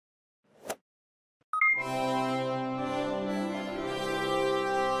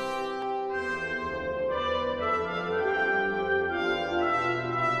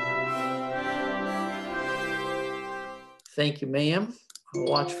Thank you, ma'am. I'll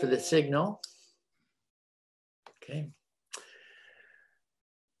watch for the signal. Okay.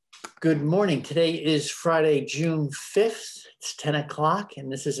 Good morning. Today is Friday, June 5th. It's 10 o'clock, and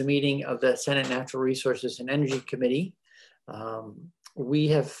this is a meeting of the Senate Natural Resources and Energy Committee.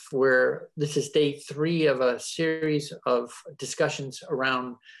 This is day 3 of a series of discussions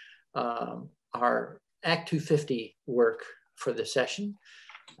around our Act 250 work for the session.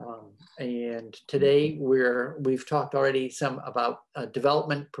 And today we've talked already some about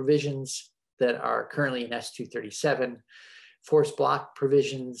development provisions that are currently in S-237, forest block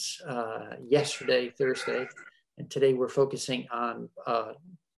provisions yesterday, Thursday, and today we're focusing on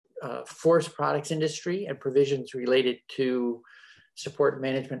forest products industry and provisions related to support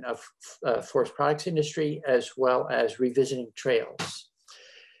management of forest products industry, as well as revisiting trails.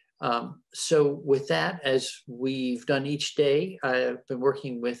 So with that, as we've done each day, I've been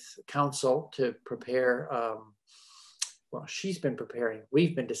working with council to prepare, well, she's been preparing,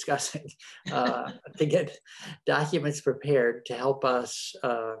 we've been discussing to get documents prepared to help us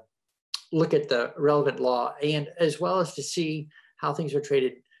look at the relevant law, and as well as to see how things are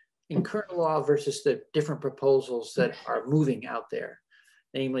treated in current law versus the different proposals that are moving out there,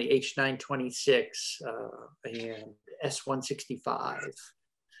 namely H.926 and S.165.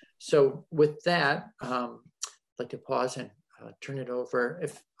 So with that, I'd like to pause and turn it over.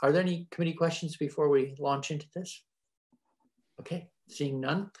 Are there any committee questions before we launch into this? Okay, seeing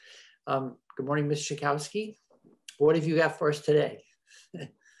none. Good morning, Ms. Schakowsky. What have you got for us today? Good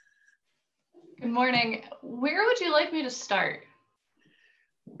morning. Where would you like me to start?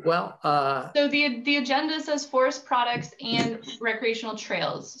 Well, so the agenda says forest products and recreational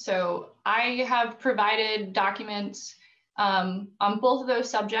trails. So I have provided documents on both of those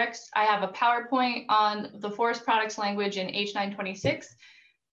subjects. I have a PowerPoint on the forest products language in H.926.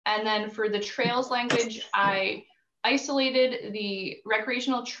 And then for the trails language, I isolated the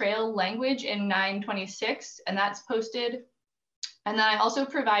recreational trail language in 926, and that's posted. And then I also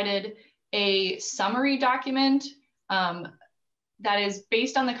provided a summary document that is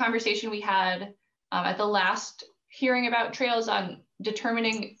based on the conversation we had at the last hearing about trails on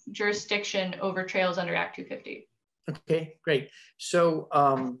determining jurisdiction over trails under Act 250. Okay, great. So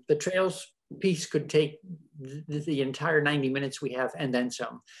the trails piece could take the entire 90 minutes we have and then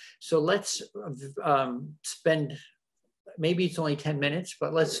some. So let's spend, maybe it's only 10 minutes,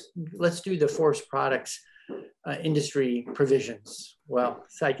 but let's do the forest products industry provisions. Well,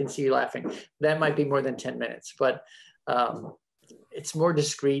 so I can see you laughing. That might be more than 10 minutes, but it's more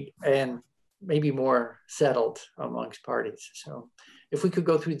discreet and maybe more settled amongst parties. So if we could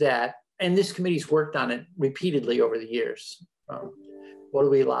go through that, and this committee's worked on it repeatedly over the years. What do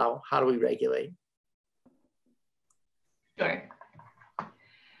we allow? How do we regulate? Sure.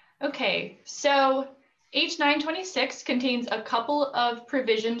 Okay, so H.926 contains a couple of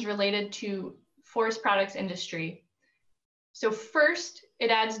provisions related to forest products industry. So first,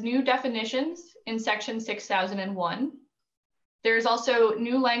 it adds new definitions in section 6001. There's also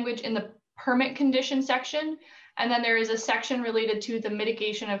new language in the permit condition section, and then there is a section related to the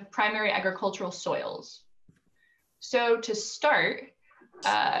mitigation of primary agricultural soils. So to start,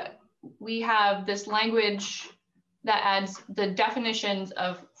 we have this language that adds the definitions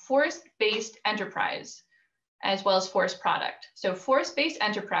of forest-based enterprise, as well as forest product. So forest-based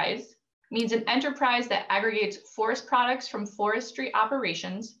enterprise means an enterprise that aggregates forest products from forestry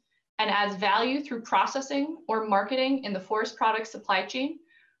operations and adds value through processing or marketing in the forest product supply chain,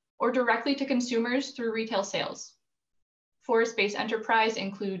 or directly to consumers through retail sales. Forest-based enterprise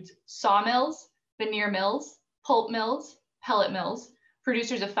includes sawmills, veneer mills, pulp mills, pellet mills,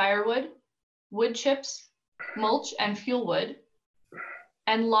 producers of firewood, wood chips, mulch and fuel wood,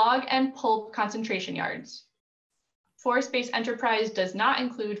 and log and pulp concentration yards. Forest-based enterprise does not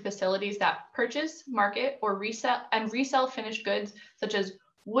include facilities that purchase, market, or resell finished goods such as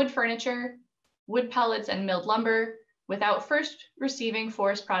wood furniture, wood pellets, and milled lumber, without first receiving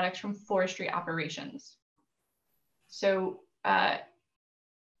forest products from forestry operations. So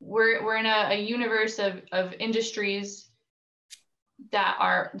we're in a universe of industries that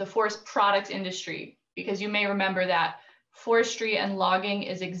are the forest products industry, because you may remember that forestry and logging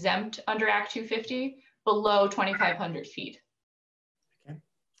is exempt under Act 250 below 2,500 feet.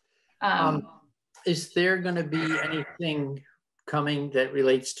 Okay. Is there going to be anything coming that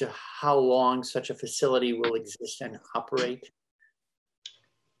relates to how long such a facility will exist and operate?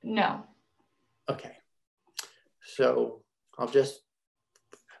 No. Okay. So I'll just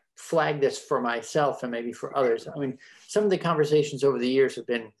flag this for myself and maybe for others. I mean, some of the conversations over the years have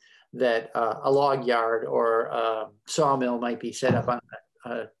been that a log yard or a sawmill might be set up on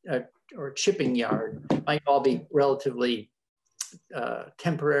or chipping yard might all be relatively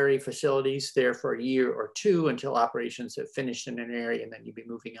temporary facilities there for a year or two until operations have finished in an area, and then you'd be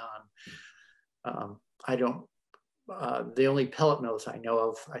moving on. The only pellet mills I know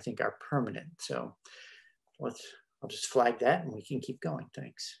of, I think, are permanent. So I'll just flag that and we can keep going.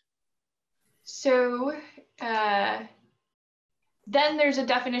 Thanks. So then there's a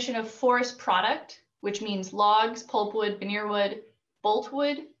definition of forest product, which means logs, pulpwood, veneer wood,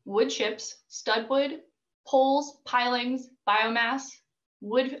 boltwood, wood chips, studwood, poles, pilings, biomass,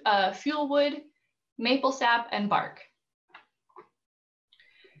 wood, fuel wood, maple sap, and bark.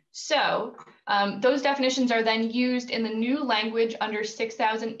 So those definitions are then used in the new language under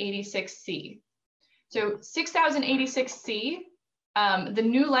 6086C. So 6086C, the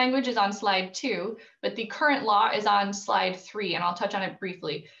new language is on slide 2, but the current law is on slide 3, and I'll touch on it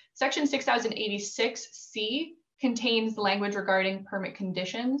briefly. Section 6086C contains the language regarding permit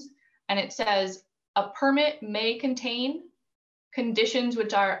conditions, and it says a permit may contain conditions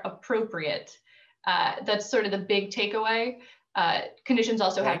which are appropriate. That's sort of the big takeaway. Conditions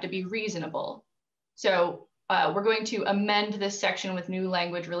also have to be reasonable. So we're going to amend this section with new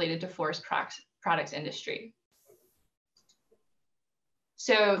language related to forest products industry.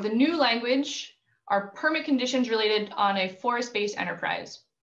 So the new language are permit conditions related on a forest-based enterprise.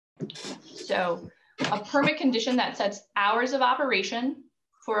 So a permit condition that sets hours of operation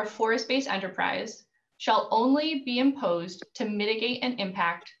for a forest-based enterprise shall only be imposed to mitigate an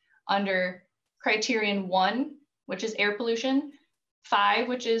impact under criterion 1, which is air pollution, 5,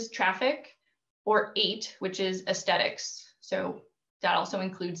 which is traffic, or 8, which is aesthetics. So that also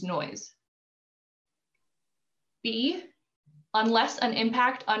includes noise. B, unless an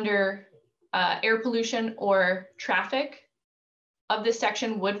impact under air pollution or traffic of this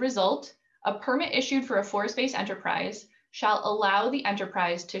section would result, a permit issued for a forest-based enterprise shall allow the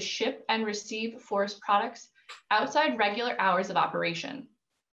enterprise to ship and receive forest products outside regular hours of operation.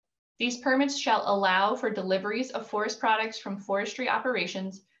 These permits shall allow for deliveries of forest products from forestry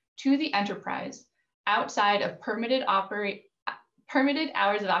operations to the enterprise outside of permitted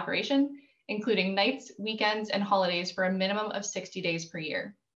hours of operation, including nights, weekends, and holidays for a minimum of 60 days per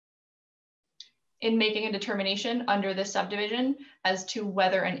year. In making a determination under this subdivision as to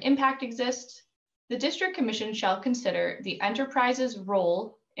whether an impact exists, the District Commission shall consider the enterprise's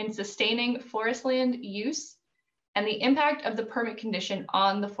role in sustaining forest land use and the impact of the permit condition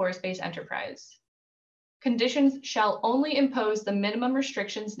on the forest-based enterprise. Conditions shall only impose the minimum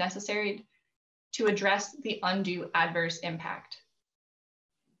restrictions necessary to address the undue adverse impact.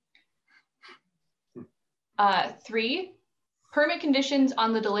 3, permit conditions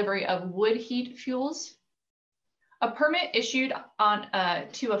on the delivery of wood heat fuels. A permit issued on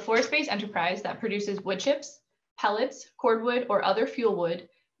to a forest-based enterprise that produces wood chips, pellets, cordwood, or other fuel wood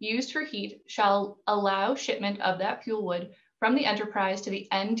used for heat shall allow shipment of that fuel wood from the enterprise to the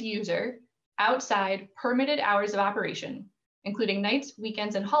end user outside permitted hours of operation, including nights,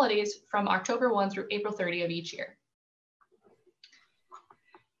 weekends, and holidays from October 1 through April 30 of each year.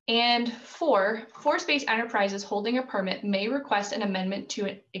 And 4, forest-based enterprises holding a permit may request an amendment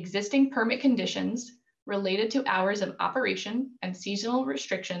to existing permit conditions related to hours of operation and seasonal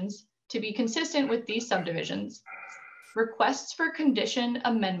restrictions to be consistent with these subdivisions. Requests for condition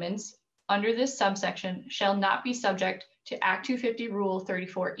amendments under this subsection shall not be subject to Act 250 Rule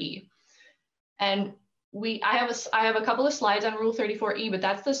 34E. And I have a couple of slides on Rule 34E, but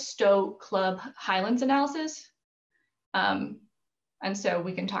that's the Stowe Club Highlands analysis. And so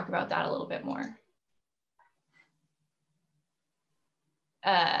we can talk about that a little bit more.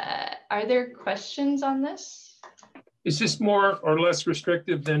 Are there questions on this? Is this more or less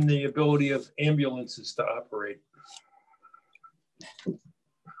restrictive than the ability of ambulances to operate?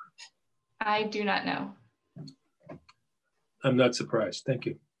 I do not know. I'm not surprised. Thank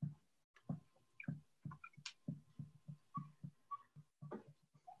you.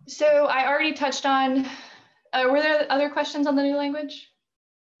 So I already touched on, were there other questions on the new language?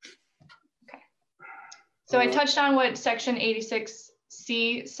 Okay. So I touched on what section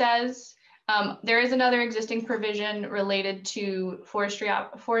 86C says. There is another existing provision related to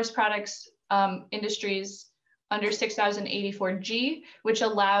forest products industries under 6084G, which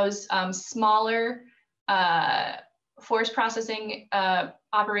allows smaller forest processing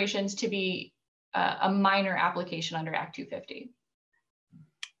operations to be a minor application under Act 250.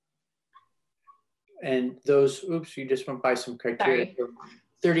 And those, oops, you just went by some criteria.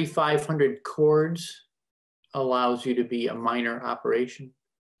 3,500 cords allows you to be a minor operation.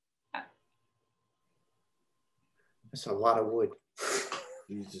 That's a lot of wood.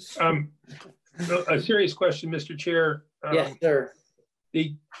 A serious question, Mr. Chair. Yes, sir.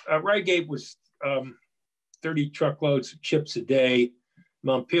 The Rygate was 30 truckloads of chips a day.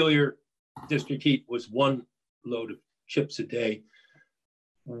 Montpelier district heat was 1 load of chips a day.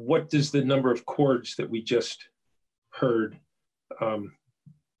 What does the number of cords that we just heard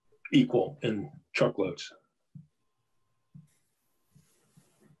equal in truckloads?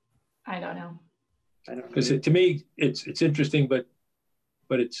 I don't know. Because to me, it's interesting, but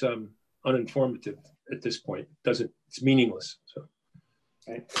it's uninformative at this point. It's meaningless. So.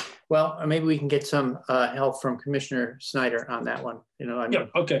 Right. Well, maybe we can get some help from Commissioner Snyder on that one. You know, I mean,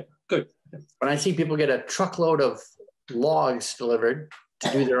 yeah. Okay. Good. When I see people get a truckload of logs delivered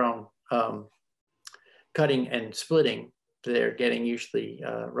to do their own cutting and splitting, they're getting usually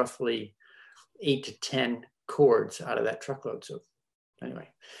roughly 8 to 10 cords out of that truckload. So anyway,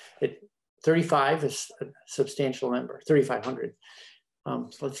 35 is a substantial number, 3,500. So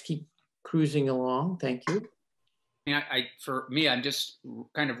let's keep cruising along. Thank you. For me, I'm just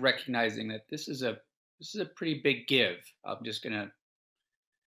kind of recognizing that this is a pretty big give.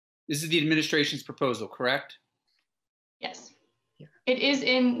 This is the administration's proposal, correct? Yes. Yeah. It is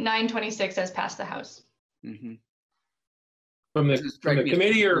in 926 as passed the House. Mm-hmm. From the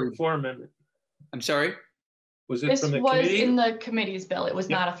committee or floor amendment? I'm sorry? Was it this from the was committee? In the committee's bill. It was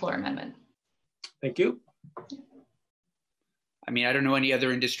not a floor amendment. Thank you. I mean, I don't know any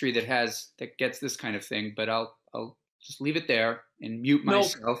other industry that gets this kind of thing, but I'll just leave it there and mute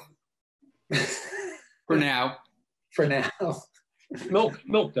myself for now. For now.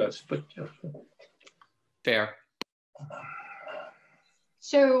 Milk does, but fair.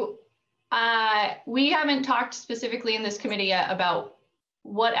 So we haven't talked specifically in this committee yet about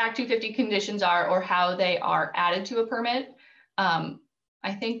what Act 250 conditions are or how they are added to a permit.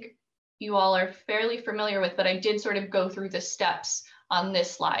 I think you all are fairly familiar with, but I did sort of go through the steps on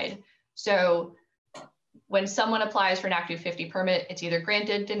this slide. So when someone applies for an Act 250 permit, it's either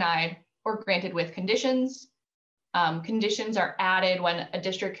granted, denied, or granted with conditions. Conditions are added when a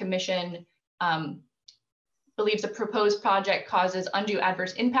district commission believes a proposed project causes undue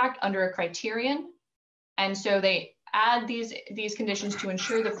adverse impact under a criterion. And so they add these conditions to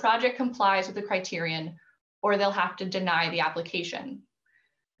ensure the project complies with the criterion, or they'll have to deny the application.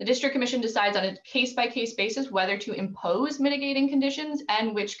 The district commission decides on a case-by-case basis whether to impose mitigating conditions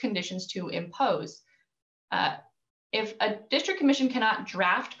and which conditions to impose. If a district commission cannot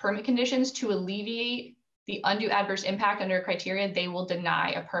draft permit conditions to alleviate the undue adverse impact under a criteria, they will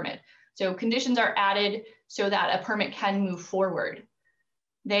deny a permit. So conditions are added so that a permit can move forward.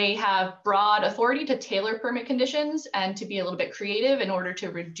 They have broad authority to tailor permit conditions and to be a little bit creative in order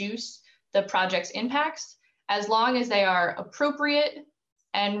to reduce the project's impacts, as long as they are appropriate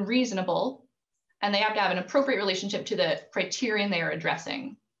and reasonable, and they have to have an appropriate relationship to the criterion they are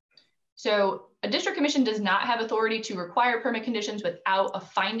addressing. So a district commission does not have authority to require permit conditions without a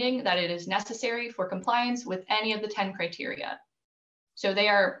finding that it is necessary for compliance with any of the 10 criteria. So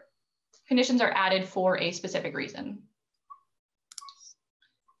conditions are added for a specific reason.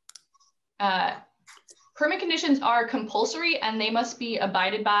 Permit conditions are compulsory and they must be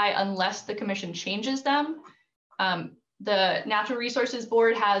abided by unless the commission changes them. The Natural Resources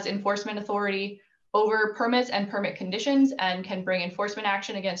Board has enforcement authority over permits and permit conditions and can bring enforcement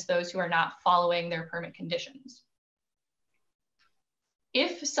action against those who are not following their permit conditions.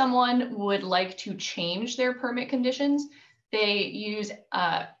 If someone would like to change their permit conditions, they use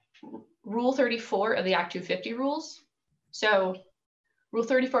Rule 34 of the Act 250 rules. So Rule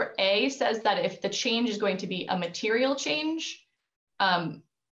 34A says that if the change is going to be a material change,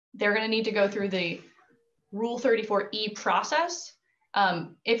 they're going to need to go through the Rule 34E process.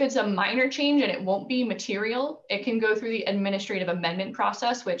 If it's a minor change and it won't be material, it can go through the administrative amendment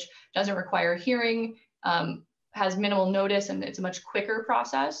process, which doesn't require hearing, has minimal notice, and it's a much quicker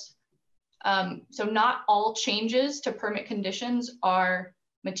process. So not all changes to permit conditions are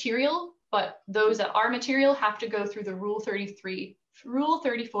material, but those that are material have to go through the Rule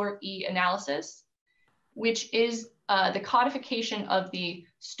 34E analysis, which is the codification of the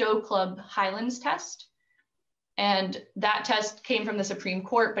Stowe Club Highlands test. And that test came from the Supreme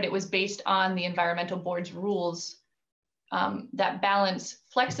Court, but it was based on the Environmental Board's rules that balance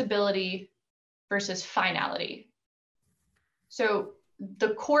flexibility versus finality. So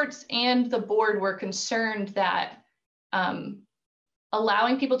the courts and the board were concerned that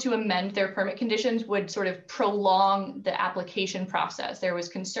allowing people to amend their permit conditions would sort of prolong the application process. There was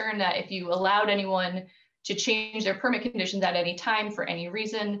concern that if you allowed anyone to change their permit conditions at any time for any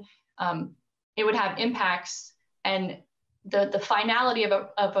reason, it would have impacts. And the finality of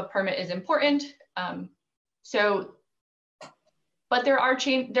a permit is important. But there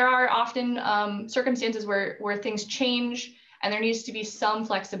are often circumstances where things change and there needs to be some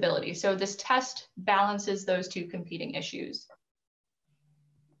flexibility. So this test balances those two competing issues.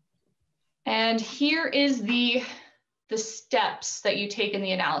 And here is the steps that you take in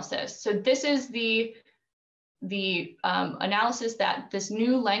the analysis. So this is the analysis that this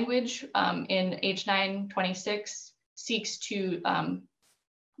new language in H.926 seeks to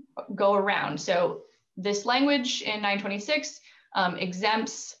go around. So this language in 926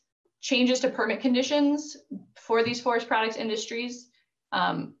 exempts changes to permit conditions for these forest products industries.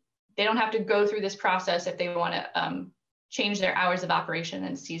 They don't have to go through this process if they want to change their hours of operation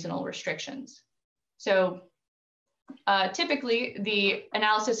and seasonal restrictions. So typically the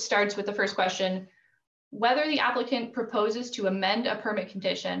analysis starts with the first question: whether the applicant proposes to amend a permit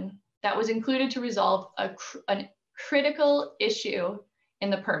condition that was included to resolve a critical issue in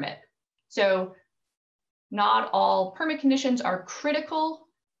the permit. So not all permit conditions are critical,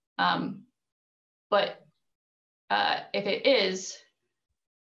 but if it is,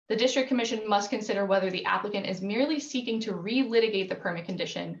 the district commission must consider whether the applicant is merely seeking to relitigate the permit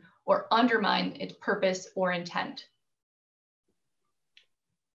condition or undermine its purpose or intent.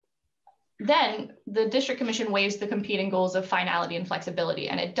 Then the district commission weighs the competing goals of finality and flexibility,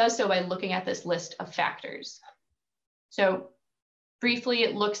 and it does so by looking at this list of factors. So briefly,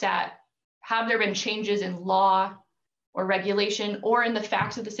 it looks at, have there been changes in law or regulation or in the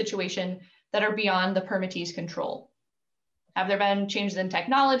facts of the situation that are beyond the permittee's control? Have there been changes in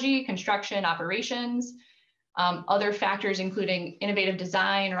technology, construction, operations, other factors including innovative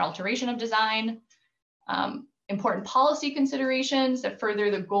design or alteration of design, important policy considerations that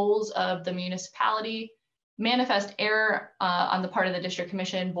further the goals of the municipality, manifest error on the part of the district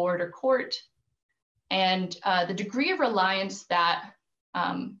commission, board, or court, and the degree of reliance that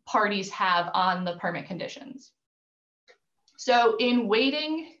parties have on the permit conditions. So in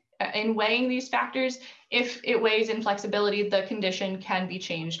weighing these factors, if it weighs in flexibility, the condition can be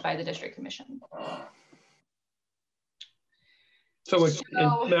changed by the district commission. So,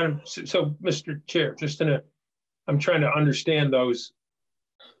 Mr. Chair, I'm trying to understand those.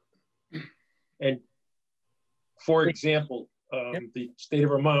 And for example, the state of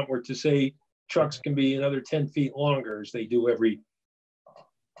Vermont were to say trucks can be another 10 feet longer, as they do every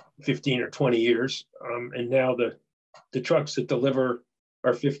 15 or 20 years. And now the trucks that deliver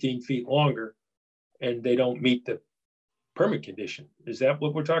are 15 feet longer and they don't meet the permit condition. Is that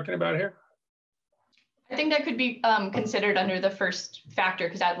what we're talking about here? I think that could be considered under the first factor,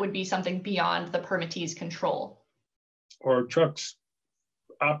 because that would be something beyond the permittee's control. Or trucks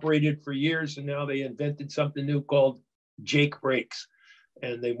operated for years and now they invented something new called Jake brakes,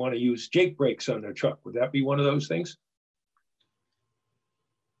 and they want to use Jake brakes on their truck. Would that be one of those things?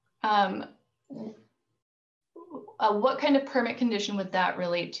 What kind of permit condition would that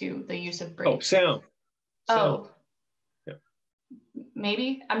relate to, the use of brakes? Oh, sound. Oh, yeah.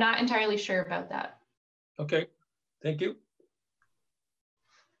 Maybe. I'm not entirely sure about that. Okay, thank you.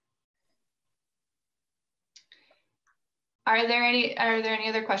 Are there any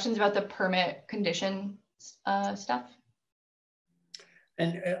other questions about the permit condition stuff?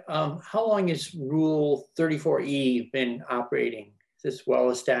 And how long has Rule 34E been operating? Is this well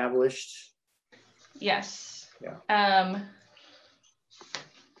established? Yes. Yeah.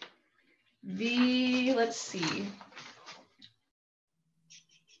 Let's see.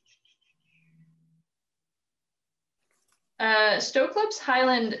 Stokelyp's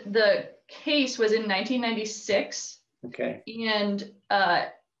Highland, the case was in 1996. Okay. And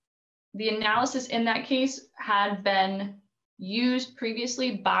the analysis in that case had been used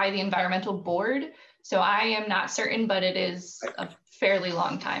previously by the environmental board. So I am not certain, but it is a fairly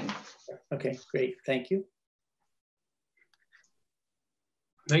long time. Okay, great, thank you.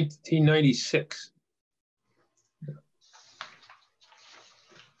 1996.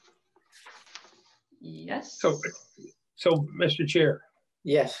 Yes. So Mr. Chair.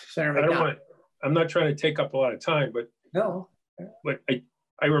 Yes, Senator. I'm not trying to take up a lot of time, but no. But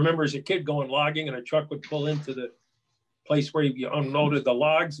I remember as a kid going logging, and a truck would pull into the place where you unloaded the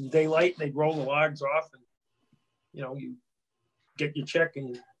logs in daylight, and they'd roll the logs off, and you get your check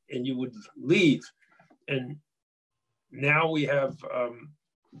and you would leave. And now we have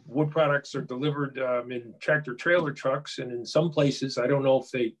wood products are delivered in tractor trailer trucks, and in some places, I don't know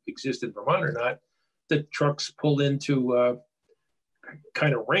if they exist in Vermont or not, the trucks pull into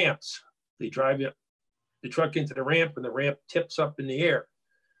kind of ramps. They drive the truck into the ramp, and the ramp tips up in the air,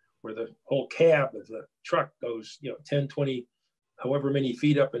 where the whole cab of the truck goes 10, 20, however many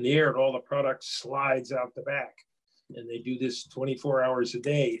feet up in the air, and all the product slides out the back. And they do this 24 hours a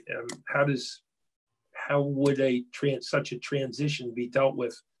day. How would such a transition be dealt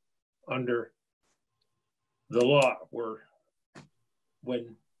with under the law, where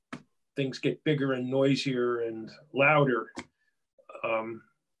when things get bigger and noisier and louder,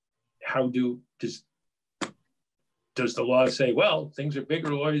 does the law say, well, things are bigger,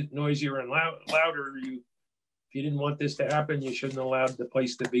 noisier, and louder? If you didn't want this to happen, you shouldn't have allowed the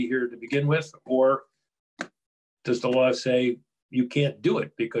place to be here to begin with? Or does the law say you can't do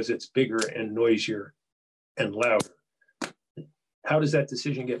it because it's bigger and noisier and louder? How does that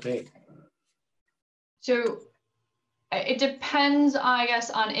decision get made? So it depends, I guess,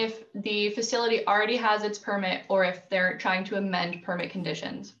 on if the facility already has its permit or if they're trying to amend permit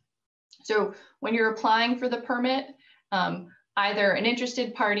conditions. So when you're applying for the permit, either an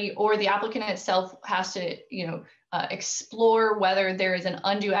interested party or the applicant itself has to, explore whether there is an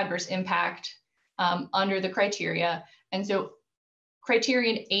undue adverse impact under the criteria. And so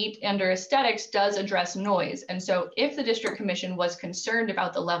criterion 8 under aesthetics does address noise. And so if the district commission was concerned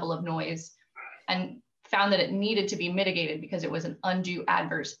about the level of noise and found that it needed to be mitigated because it was an undue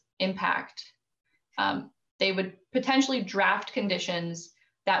adverse impact, they would potentially draft conditions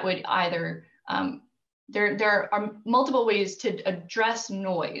that would either, there are multiple ways to address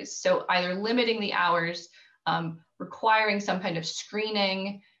noise. So either limiting the hours, requiring some kind of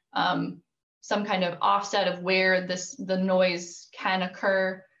screening, some kind of offset of where the noise can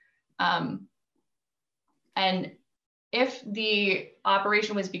occur. And if the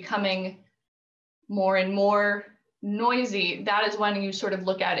operation was becoming more and more noisy, that is when you sort of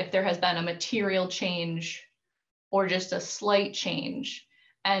look at if there has been a material change or just a slight change.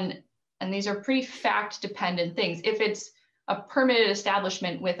 And these are pretty fact-dependent things. If it's a permitted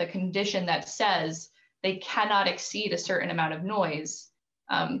establishment with a condition that says they cannot exceed a certain amount of noise,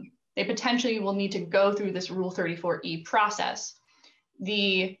 they potentially will need to go through this Rule 34E process.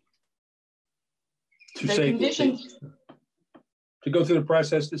 To go through the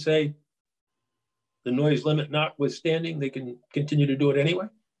process to say the noise limit notwithstanding, they can continue to do it anyway?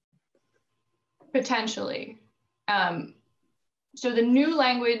 Potentially. So the new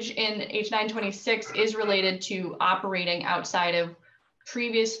language in H.926 is related to operating outside of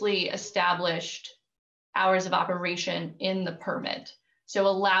previously established hours of operation in the permit. So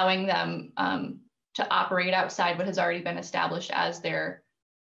allowing them to operate outside what has already been established as their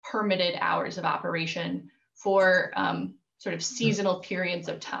permitted hours of operation for sort of seasonal periods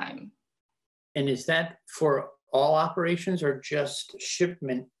of time. And is that for all operations or just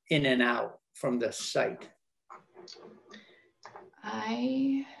shipment in and out from the site?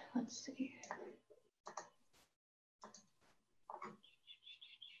 Let's see.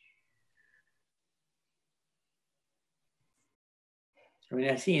 I mean,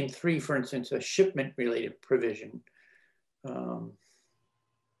 I see in 3, for instance, a shipment related provision.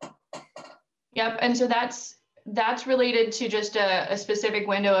 Yep, and so that's related to just a specific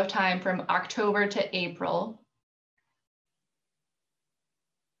window of time from October to April.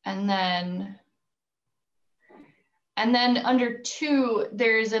 And then under 2,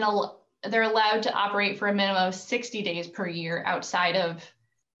 they're allowed to operate for a minimum of 60 days per year outside of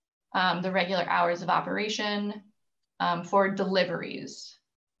the regular hours of operation for deliveries.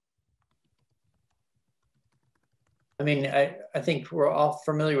 I mean, I think we're all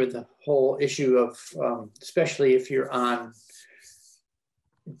familiar with the whole issue of, especially if you're on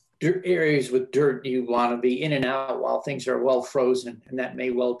areas with dirt, you want to be in and out while things are well frozen, and that may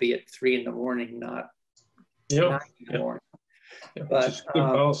well be at 3 in the morning, not 9 in the morning. Yeah, but which is good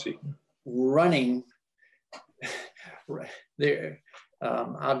policy. Running there,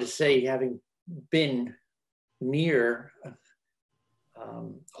 I'll just say, having been near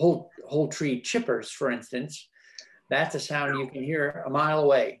whole tree chippers, for instance, that's a sound you can hear a mile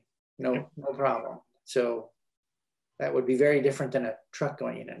away, no problem. So that would be very different than a truck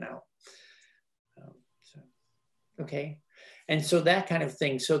going in and out. Okay, and so that kind of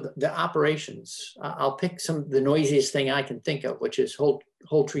thing. So the operations, I'll pick the noisiest thing I can think of, which is whole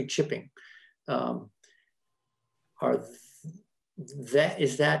tree chipping.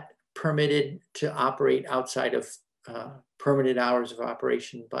 Is that permitted to operate outside of permitted hours of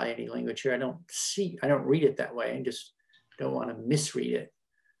operation by any language here? I don't read it that way. I just don't want to misread it.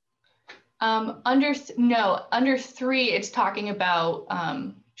 Under 3, it's talking about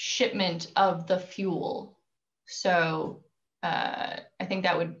shipment of the fuel. So I think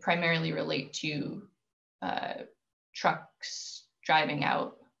that would primarily relate to trucks driving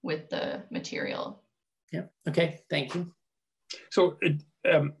out with the material. Yeah, okay, thank you. So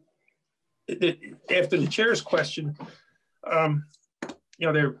after the chair's question,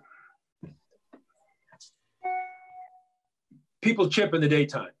 people chip in the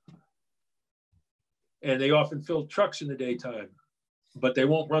daytime, and they often fill trucks in the daytime, but they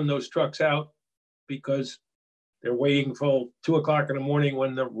won't run those trucks out because They're waiting till 2 o'clock in the morning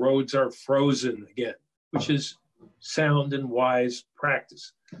when the roads are frozen again, which is sound and wise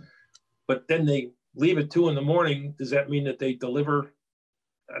practice. But then they leave at 2 in the morning. Does that mean that they deliver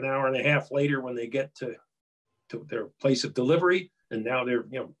an hour and a half later when they get to their place of delivery? And now they're,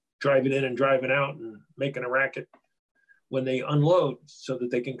 driving in and driving out and making a racket when they unload so that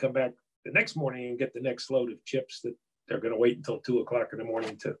they can come back the next morning and get the next load of chips that they're going to wait until 2 o'clock in the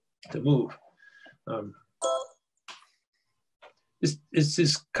morning to move. It's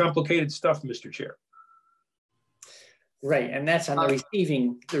this complicated stuff, Mr. Chair. Right, and that's on the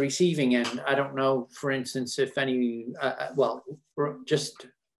receiving end. I don't know, for instance, if any, well, just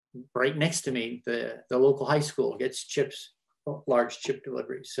right next to me, the local high school gets chips, large chip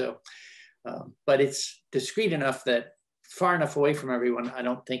deliveries. So, but it's discreet enough that far enough away from everyone, I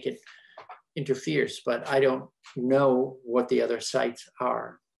don't think it interferes, but I don't know what the other sites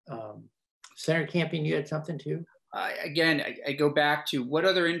are. Senator Campion, you had something too? Again, I go back to what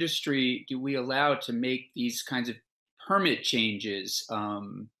other industry do we allow to make these kinds of permit changes,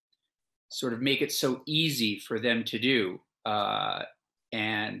 sort of make it so easy for them to do.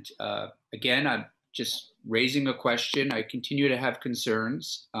 And again, I'm just raising a question. I continue to have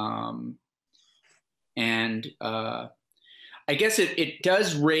concerns. And I guess it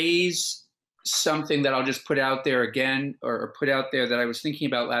does raise something that I'll just put out there again, or put out there that I was thinking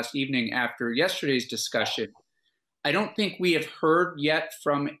about last evening after yesterday's discussion. I don't think we have heard yet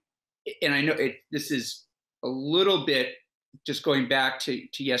from, and I know this is a little bit just going back to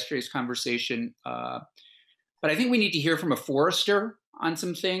yesterday's conversation, but I think we need to hear from a forester on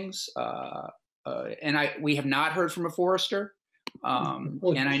some things. And we have not heard from a forester.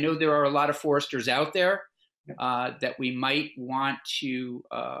 And I know there are a lot of foresters out there that we might want to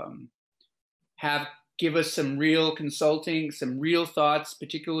give us some real consulting, some real thoughts,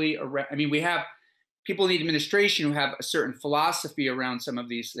 particularly around, I mean, we have people in the administration who have a certain philosophy around some of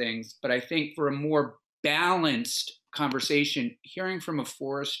these things, but I think for a more balanced conversation, hearing from a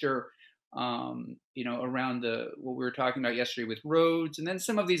forester, around what we were talking about yesterday with roads, and then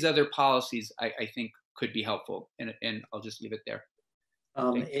some of these other policies, I think could be helpful. And I'll just leave it there.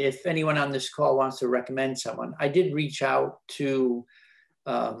 If anyone on this call wants to recommend someone, I did reach out to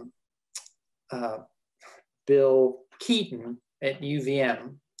Bill Keaton at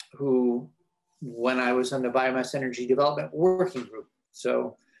UVM, who, when I was on the Biomass Energy Development Working Group,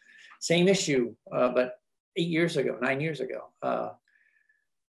 so same issue, but 9 years ago.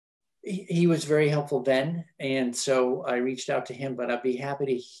 He was very helpful then, and so I reached out to him, but I'd be happy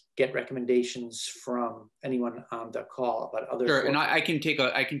to get recommendations from anyone on the call about other. Sure, and I can take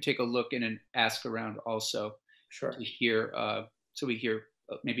a look in and ask around also. Sure. To hear, so we hear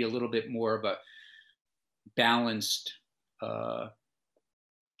maybe a little bit more of a balanced,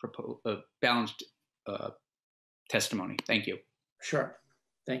 testimony. Thank you. Sure,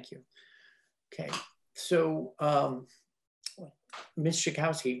 thank you. Okay, so Ms.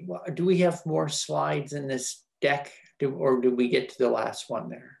 Schakowsky, do we have more slides in this deck, or do we get to the last one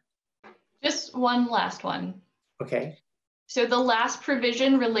there? Just one last one. Okay. So the last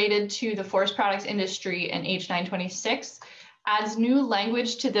provision related to the forest products industry in H.926 adds new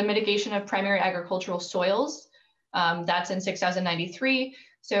language to the mitigation of primary agricultural soils. That's in 6093.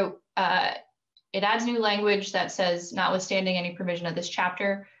 So it adds new language that says, notwithstanding any provision of this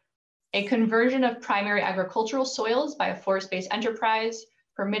chapter, a conversion of primary agricultural soils by a forest-based enterprise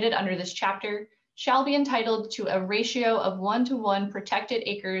permitted under this chapter shall be entitled to a ratio of 1:1 protected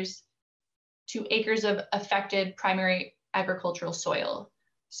acres to acres of affected primary agricultural soil.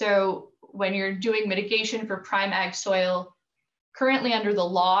 So when you're doing mitigation for prime ag soil, currently under the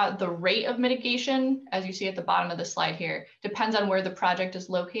law, the rate of mitigation, as you see at the bottom of the slide here, depends on where the project is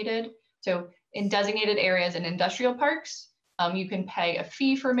located. So in designated areas and industrial parks, you can pay a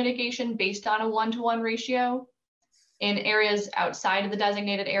fee for mitigation based on a 1:1 ratio. In areas outside of the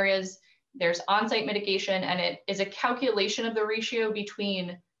designated areas, there's on-site mitigation, and it is a calculation of the ratio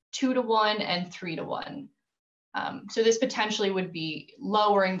between 2:1 and 3:1. So this potentially would be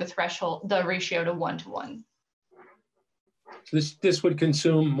lowering the threshold, the ratio to 1:1. So this would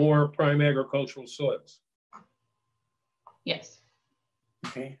consume more prime agricultural soils. Yes.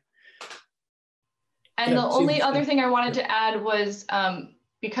 Okay. And the only other thing I wanted to add was,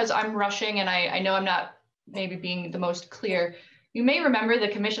 because I'm rushing and I know I'm not maybe being the most clear, you may remember the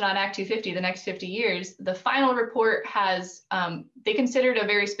Commission on Act 250, the next 50 years, the final report has, they considered a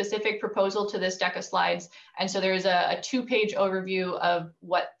very specific proposal to this deck of slides. And so there's a 2-page overview of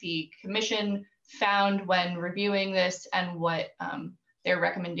what the Commission found when reviewing this and what their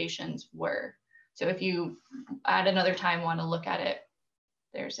recommendations were. So if you at another time want to look at it,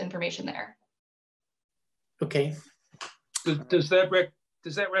 there's information there. Okay. Does that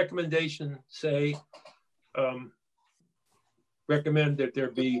recommendation say recommend that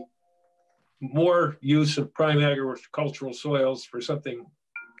there be more use of prime agricultural soils for something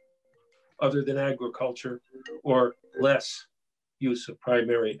other than agriculture, or less use of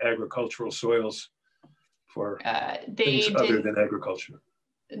primary agricultural soils for things other than agriculture?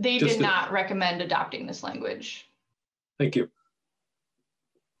 They did not recommend adopting this language. Thank you.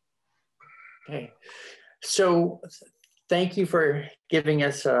 Okay, so thank you for giving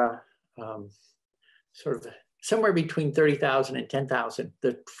us a sort of somewhere between 30,000 and 10,000,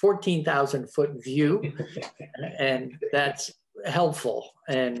 the 14,000 foot view, and that's helpful.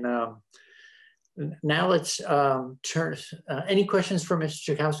 And now let's turn, any questions for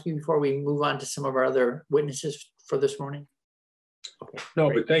Mr. Czachowski before we move on to some of our other witnesses for this morning? Okay, no,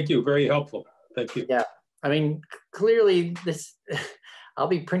 great. But thank you, very helpful. Thank you. Yeah, I mean, clearly this, I'll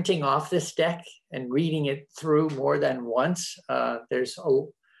be printing off this deck and reading it through more than once.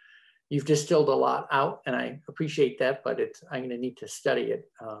 You've distilled a lot out, and I appreciate that, but I'm gonna need to study it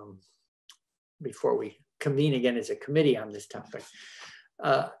before we convene again as a committee on this topic.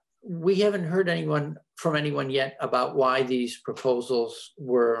 We haven't heard from anyone yet about why these proposals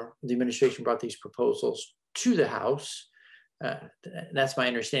the administration brought these proposals to the House. That's my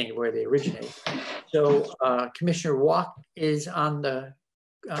understanding of where they originate. So Commissioner Walk is on the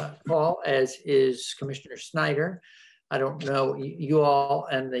call, as is Commissioner Snyder. I don't know, you all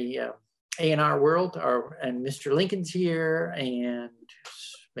and the A&R world and Mr. Lincoln's here, and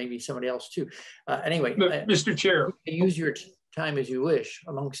maybe somebody else too. Anyway, Mr. Chair, use your time as you wish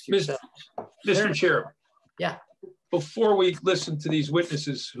amongst yourselves. Mr. Chair. Yeah. Before we listen to these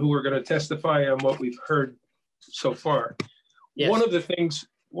witnesses who are going to testify on what we've heard so far, yes. One of the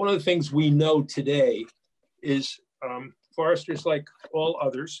things we know today is foresters, like all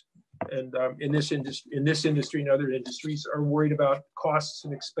others, and in this industry and other industries, are worried about costs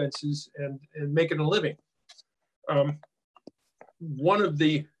and expenses and making a living. A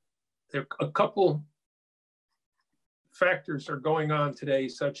couple factors are going on today,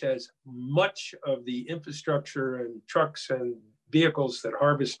 such as much of the infrastructure and trucks and vehicles that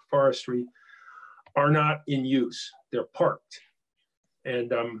harvest forestry are not in use. They're parked,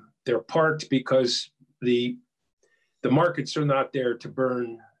 and they're parked because the markets are not there to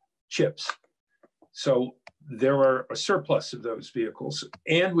burn chips. So there are a surplus of those vehicles,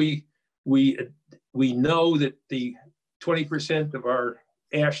 and we know that the 20% of our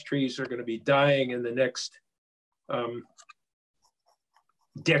ash trees are going to be dying in the next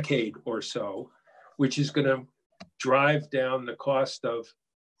decade or so, which is going to drive down the cost of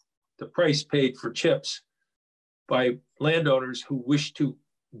the price paid for chips by landowners who wish to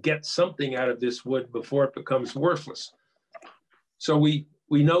get something out of this wood before it becomes worthless. So we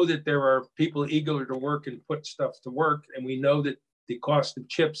know that there are people eager to work and put stuff to work, and we know that the cost of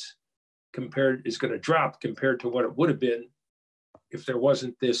chips is going to drop compared to what it would have been if there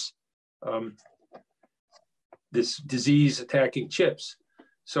wasn't this this disease attacking chips.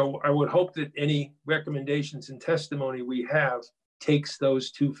 So I would hope that any recommendations and testimony we have takes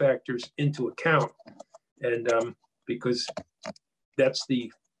those two factors into account, and because that's the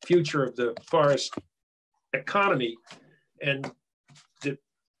future of the forest economy, and that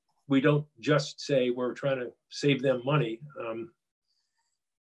we don't just say we're trying to save them money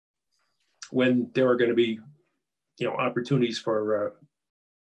when there are going to be, opportunities for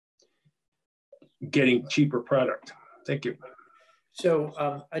getting cheaper product. Thank you.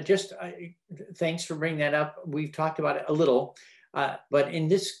 So thanks for bringing that up. We've talked about it a little, but in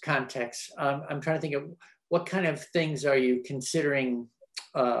this context, I'm trying to think of what kind of things are you considering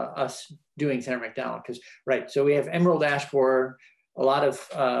us doing, Senator McDonald? Because, right, so we have emerald ash borer. A lot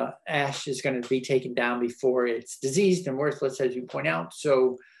of ash is going to be taken down before it's diseased and worthless, as you point out.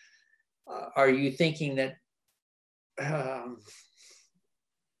 So are you thinking that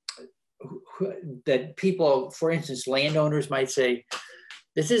that people, for instance, landowners might say,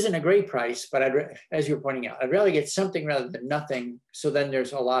 this isn't a great price, but as you're pointing out, I'd rather get something rather than nothing. So then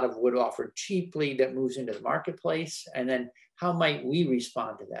there's a lot of wood offered cheaply that moves into the marketplace. And then how might we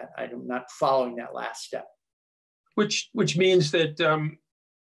respond to that? I'm not following that last step. Which means that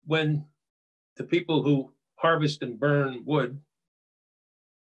when the people who harvest and burn wood,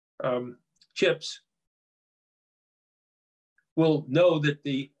 chips, will know that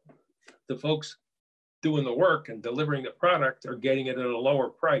the folks doing the work and delivering the product are getting it at a lower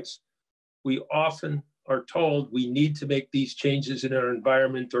price. We often are told we need to make these changes in our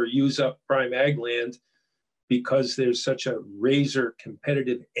environment or use up prime ag land because there's such a razor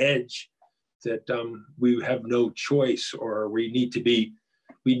competitive edge that we have no choice, or we need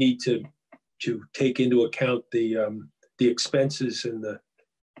to to take into account the expenses and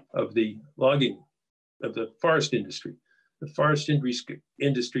of the logging of the forest industry. The forest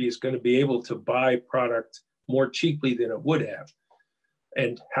industry is going to be able to buy product more cheaply than it would have.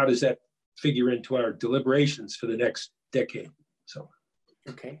 And how does that figure into our deliberations for the next decade? So,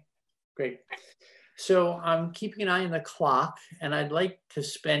 okay, great. So I'm keeping an eye on the clock, and I'd like to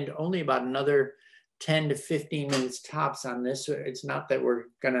spend only about another 10 to 15 minutes tops on this. It's not that we're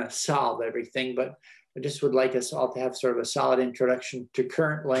going to solve everything, but I just would like us all to have sort of a solid introduction to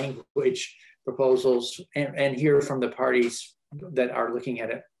current language proposals and hear from the parties that are looking at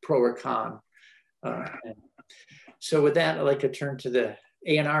it, pro or con. So with that, I'd like to turn to the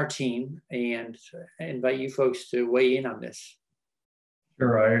A&R team and invite you folks to weigh in on this.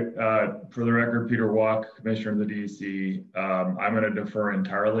 Sure. For the record, Peter Walk, Commissioner of the DEC. I'm going to defer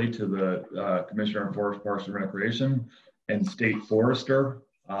entirely to the Commissioner of Forest and Recreation and State Forester,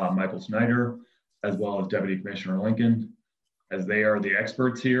 Michael Snyder, as well as Deputy Commissioner Lincoln, as they are the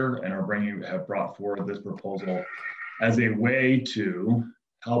experts here and have brought forward this proposal as a way to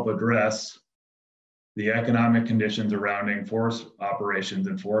help address the economic conditions surrounding forest operations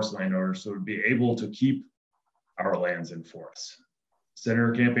and forest landowners, so to be able to keep our lands and forests.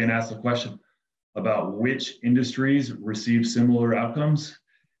 Senator Campion asked a question about which industries receive similar outcomes.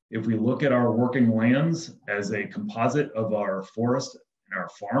 If we look at our working lands as a composite of our forest and our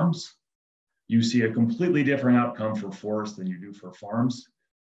farms, you see a completely different outcome for forests than you do for farms.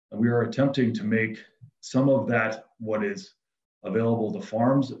 And we are attempting to make some of that, what is available to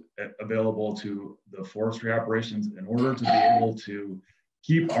farms, available to the forestry operations in order to be able to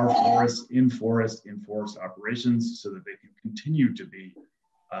keep our forests in forest operations so that they can continue to be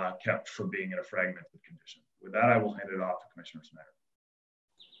kept from being in a fragmented condition. With that, I will hand it off to Commissioner Snyder.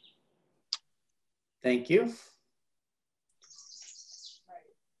 Thank you.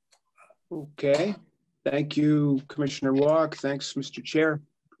 Okay, thank you, Commissioner Walk. Thanks, Mr. Chair.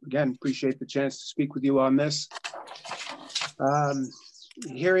 Again, appreciate the chance to speak with you on this.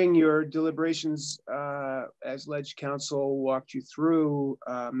 Hearing your deliberations as Ledge Council walked you through,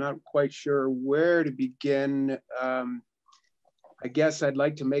 I'm not quite sure where to begin. I guess I'd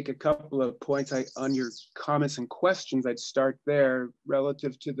like to make a couple of points on your comments and questions. I'd start there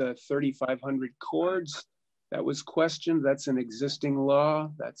relative to the 3,500 cords that was questioned. That's an existing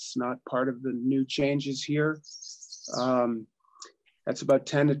law. That's not part of the new changes here. That's about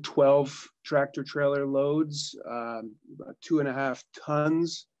 10 to 12 tractor trailer loads, about 2.5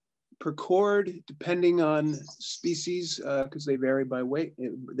 tons per cord, depending on species, because they vary by weight.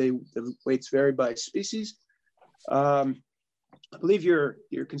 The weights vary by species. I believe your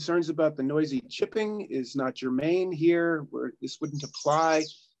concerns about the noisy chipping is not germane here, where this wouldn't apply.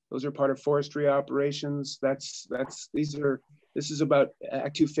 Those are part of forestry operations. This is about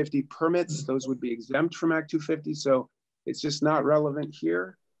Act 250 permits. Those would be exempt from Act 250. So it's just not relevant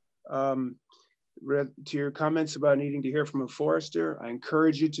here. To your comments about needing to hear from a forester, I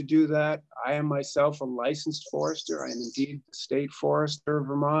encourage you to do that. I am myself a licensed forester. I am indeed the state forester of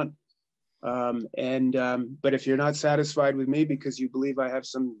Vermont. But if you're not satisfied with me because you believe I have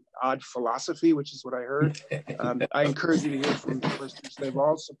some odd philosophy, which is what I heard, I encourage you to hear from foresters. They've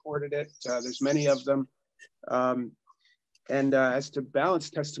all supported it. There's many of them. As to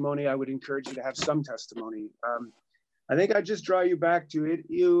balanced testimony, I would encourage you to have some testimony. I think I just draw you back to it.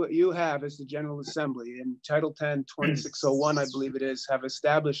 You have, as the General Assembly, in Title 10, 2601, I believe it is, have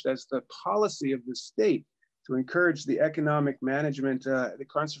established as the policy of the state to encourage the economic management, the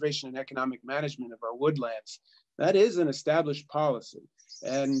conservation and economic management of our woodlands. That is an established policy.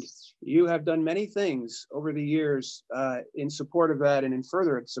 And you have done many things over the years in support of that and in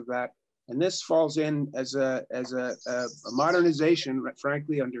furtherance of that. And this falls in as a modernization,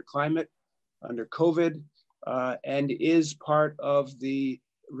 frankly, under climate, under COVID, and is part of the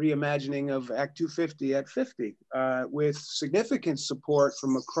reimagining of Act 250 at 50 with significant support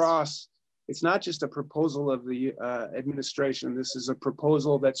from across. It's not just a proposal of the administration. This is a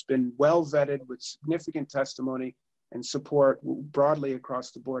proposal that's been well vetted with significant testimony and support broadly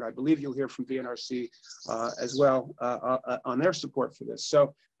across the board. I believe you'll hear from VNRC as well on their support for this.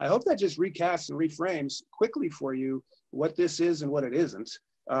 So I hope that just recasts and reframes quickly for you what this is and what it isn't.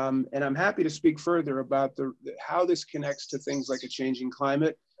 And I'm happy to speak further about how this connects to things like a changing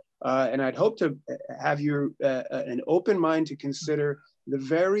climate. And I'd hope to have you an open mind to consider the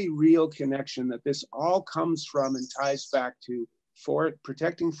very real connection that this all comes from and ties back to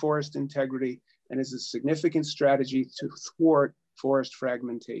protecting forest integrity and is a significant strategy to thwart forest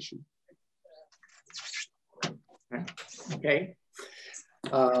fragmentation. Okay.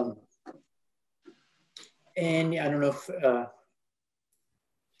 And I don't know if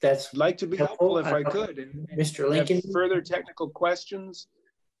that's I'd like to be helpful if I could. And Mr. if Lincoln, further technical questions,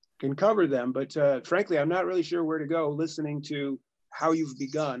 can cover them. But frankly, I'm not really sure where to go listening to how you've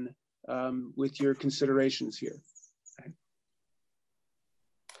begun with your considerations here.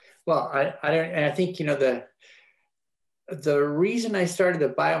 well, I think, you know, the reason I started the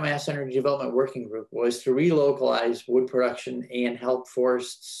Biomass Energy Development Working Group was to relocalize wood production and help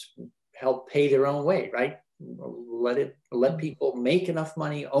forests help pay their own way, right? Let people make enough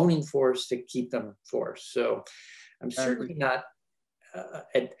money owning forests to keep them forests. So I'm certainly not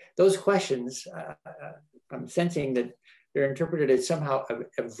at those questions. I'm sensing that they're interpreted as somehow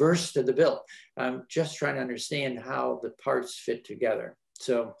averse to the bill. I'm just trying to understand how the parts fit together.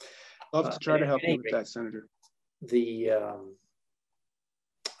 So I'd love to try to help you with that, Senator.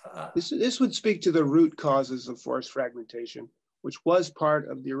 This would speak to the root causes of forest fragmentation, which was part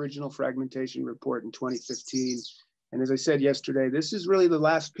of the original fragmentation report in 2015. And as I said yesterday, this is really the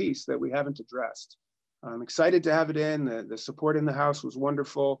last piece that we haven't addressed. I'm excited to have it in. The support in the House was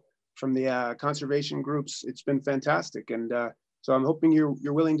wonderful from the conservation groups. It's been fantastic. And so I'm hoping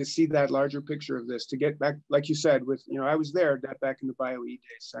you're willing to see that larger picture of this, to get back, like you said, with, you know, I was there back in the BioE days,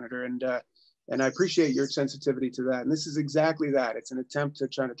 Senator, and I appreciate your sensitivity to that. And this is exactly that. It's an attempt to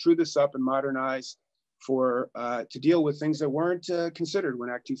try to true this up and modernize for to deal with things that weren't considered when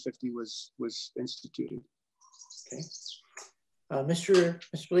Act 250 was instituted. Okay,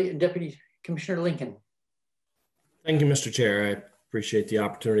 Mr. Deputy Commissioner Lincoln. Thank you, Mr. Chair. I appreciate the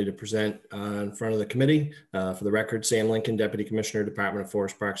opportunity to present in front of the committee. For the record, Sam Lincoln, Deputy Commissioner, Department of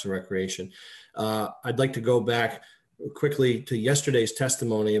Forest, Parks, and Recreation. I'd like to go back quickly to yesterday's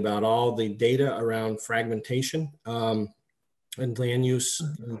testimony about all the data around fragmentation and land use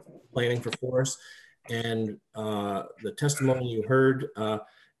planning for forests, and the testimony you heard,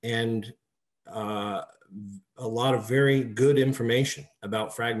 and a lot of very good information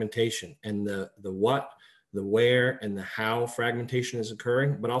about fragmentation and the what, the where, and the how fragmentation is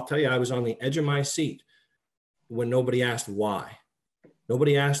occurring. But I'll tell you, I was on the edge of my seat when nobody asked why.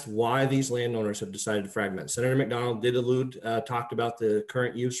 Nobody asked why these landowners have decided to fragment. Senator McDonald did allude, talked about the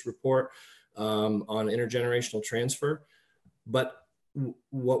current use report on intergenerational transfer. But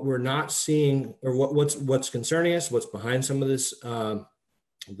what we're not seeing, or what's concerning us, what's behind some of this, the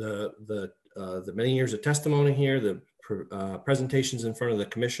many years of testimony here, the presentations in front of the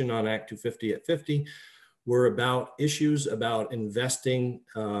commission on Act 250 at 50, were about issues about investing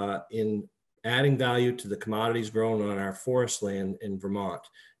in adding value to the commodities grown on our forest land in Vermont.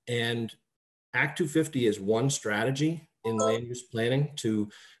 And Act 250 is one strategy in land use planning to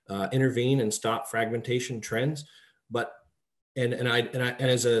intervene and stop fragmentation trends. But and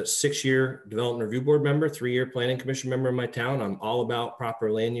as a 6-year development review board member, 3-year planning commission member in my town, I'm all about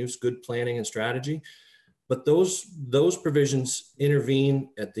proper land use, good planning and strategy. But those provisions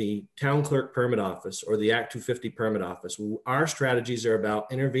intervene at the town clerk permit office or the Act 250 permit office. Our strategies are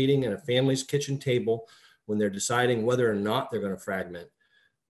about intervening at a family's kitchen table when they're deciding whether or not they're going to fragment,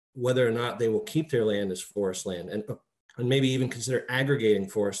 whether or not they will keep their land as forest land, and maybe even consider aggregating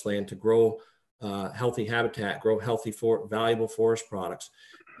forest land to grow healthy habitat, grow healthy, valuable forest products.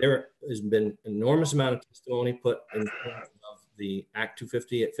 There has been an enormous amount of testimony put in front of the Act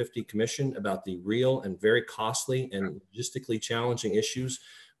 250 at 50 Commission about the real and very costly and logistically challenging issues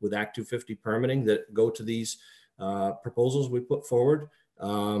with Act 250 permitting that go to these proposals we put forward.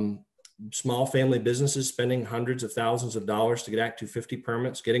 Small family businesses spending hundreds of thousands of dollars to get Act 250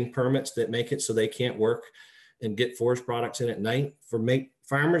 permits, getting permits that make it so they can't work and get forest products in at night.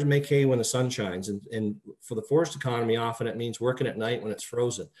 Farmers make hay when the sun shines, and for the forest economy, often it means working at night when it's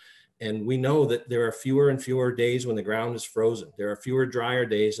frozen. And we know that there are fewer and fewer days when the ground is frozen. There are fewer drier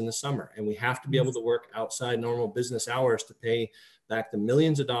days in the summer, and we have to be able to work outside normal business hours to pay back the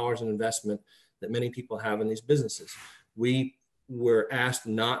millions of dollars in investment that many people have in these businesses. We were asked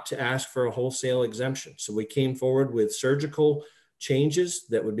not to ask for a wholesale exemption. So we came forward with surgical changes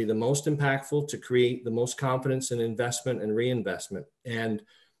that would be the most impactful to create the most confidence in investment and reinvestment. And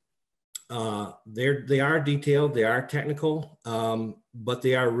they are detailed, they are technical, but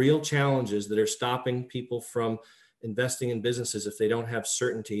they are real challenges that are stopping people from investing in businesses if they don't have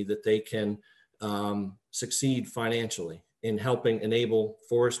certainty that they can succeed financially in helping enable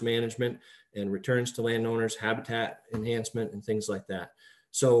forest management and returns to landowners, habitat enhancement, and things like that.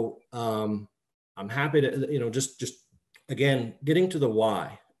 So I'm happy to, just again, getting to the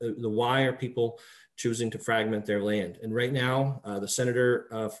why. The why are people choosing to fragment their land? And right now, the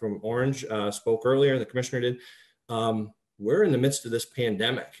senator from Orange spoke earlier, the commissioner did. We're in the midst of this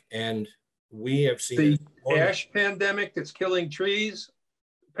pandemic, and we have seen the ash pandemic that's killing trees.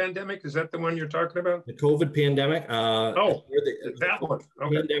 pandemic? Is that the one you're talking about? The COVID pandemic. That one.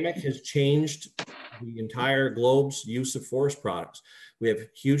 Okay. Pandemic has changed the entire globe's use of forest products. We have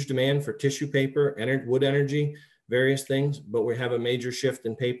huge demand for tissue paper, wood energy, various things, but we have a major shift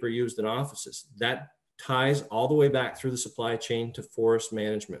in paper used in offices. That ties all the way back through the supply chain to forest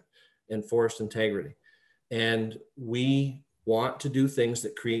management and forest integrity. And we want to do things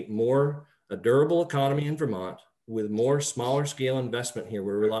that create a durable economy in Vermont with more smaller scale investment here.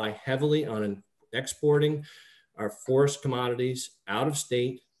 We rely heavily on exporting our forest commodities out of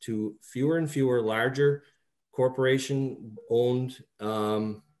state to fewer and fewer larger corporation owned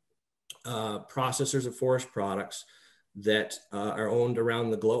processors of forest products that are owned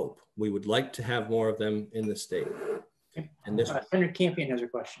around the globe. We would like to have more of them in the state. And this Senator Campion has a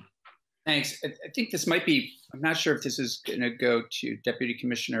question. Thanks. I think this might be, I'm not sure if this is going to go to Deputy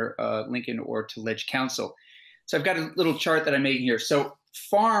Commissioner Lincoln or to Ledge Council. So I've got a little chart that I'm making here. So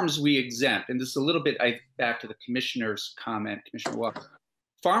farms we exempt, and this is a little bit back to the commissioner's comment, Commissioner Walker.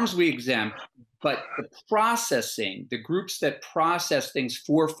 Farms we exempt, but the processing, the groups that process things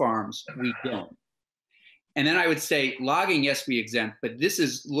for farms, we don't. And then I would say logging, yes, we exempt, but this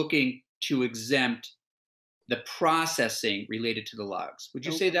is looking to exempt the processing related to the logs. Would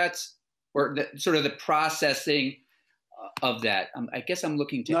you say that's, or sort of the processing of that? I guess I'm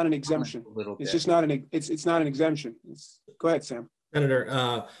looking to not an exemption. A little bit. It's just not it's not an exemption. Go ahead, Sam.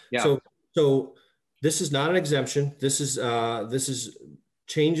 Senator, yeah. So this is not an exemption. This is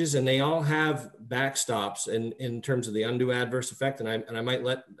changes, and they all have backstops in terms of the undue adverse effect. And I might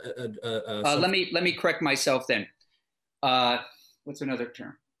let let me correct myself then. What's another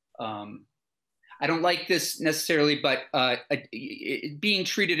term? I don't like this necessarily, but being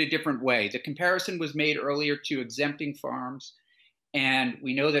treated a different way. The comparison was made earlier to exempting farms, and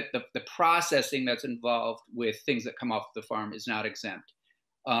we know that the processing that's involved with things that come off the farm is not exempt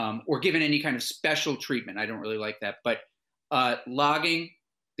or given any kind of special treatment. I don't really like that, but logging,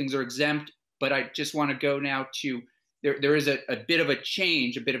 things are exempt. But I just want to go now to, there is a bit of a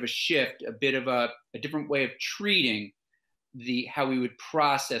change, a bit of a shift, a bit of a different way of treating how we would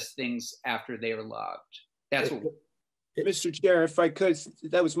process things after they are logged. That's what. Mr. Chair, if I could,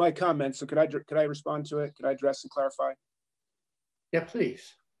 that was my comment. So could I respond to it? Could I address and clarify? Yeah,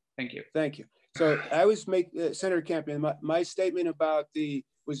 please. Thank you. Thank you. So I was Senator Campion. My statement about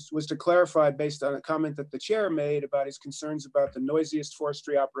was to clarify based on a comment that the chair made about his concerns about the noisiest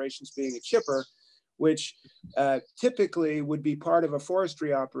forestry operations being a chipper, which typically would be part of a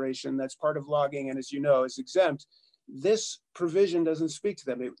forestry operation that's part of logging and, as you know, is exempt. This provision doesn't speak to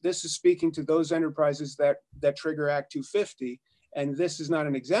them. This is speaking to those enterprises that trigger Act 250, and this is not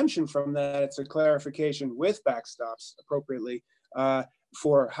an exemption from that. It's a clarification with backstops appropriately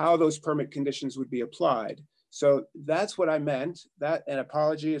for how those permit conditions would be applied. So that's what I meant. That, and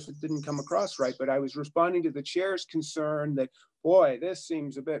apology if it didn't come across right, but I was responding to the chair's concern that, boy, this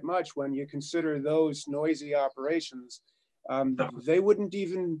seems a bit much when you consider those noisy operations. They wouldn't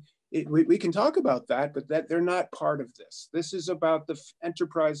even. We can talk about that, but that they're not part of this. This is about the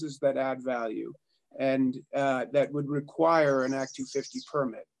enterprises that add value and that would require an Act 250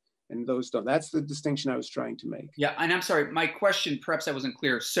 permit, and those don't. That's the distinction I was trying to make. Yeah, and I'm sorry, my question, perhaps I wasn't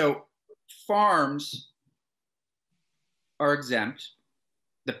clear. So farms are exempt.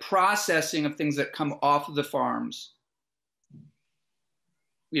 The processing of things that come off of the farms,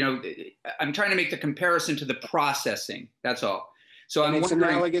 I'm trying to make the comparison to the processing, that's all. So I'm wondering,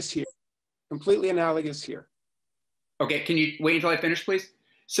 analogous here, completely analogous here. Okay, can you wait until I finish, please?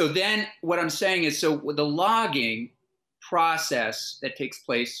 So then what I'm saying is, so with the logging process that takes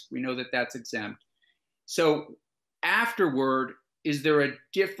place, we know that that's exempt. So afterward, is there a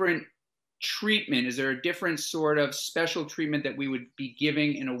different treatment? Is there a different sort of special treatment that we would be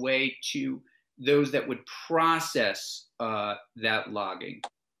giving in a way to those that would process that logging?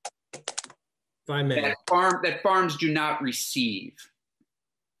 If I may. That farms do not receive.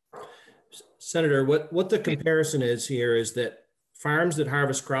 Senator, what the comparison is here is that farms that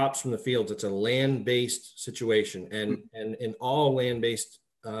harvest crops from the fields, it's a land-based situation, and in all land-based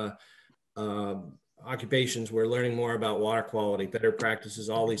occupations, we're learning more about water quality, better practices,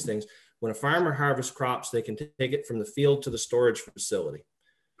 all these things. When a farmer harvests crops, they can take it from the field to the storage facility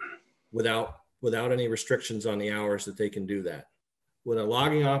without any restrictions on the hours that they can do that. When a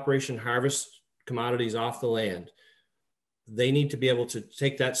logging operation harvests commodities off the land, they need to be able to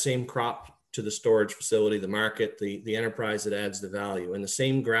take that same crop to the storage facility, the market, the enterprise that adds the value, and the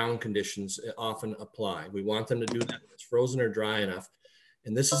same ground conditions often apply. We want them to do that when it's frozen or dry enough.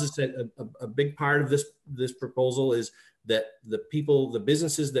 And this is a big part of this proposal is that the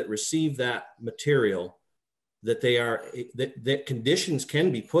businesses that receive that material that that conditions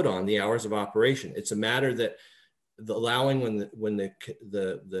can be put on the hours of operation. It's a matter that allowing when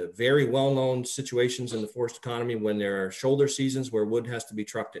the very well-known situations in the forest economy, when there are shoulder seasons where wood has to be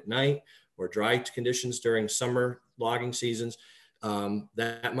trucked at night, or dry conditions during summer logging seasons,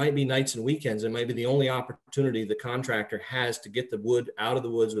 that might be nights and weekends. It might be the only opportunity the contractor has to get the wood out of the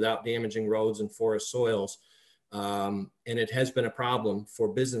woods without damaging roads and forest soils. And it has been a problem for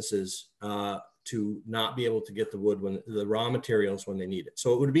businesses to not be able to get the wood, the raw materials, when they need it.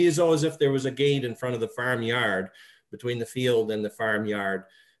 So it would be as if there was a gate in front of the farmyard, between the field and the farmyard,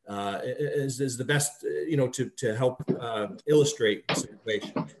 is the best, to help illustrate the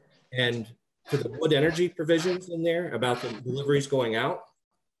situation. And to the wood energy provisions in there about the deliveries going out.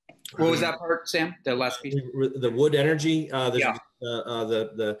 What was that part, Sam? The last piece? The wood energy,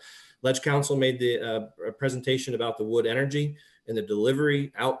 the Ledge Council made the presentation about the wood energy and the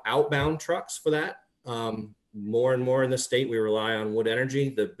delivery outbound trucks for that. More and more in the state, we rely on wood energy.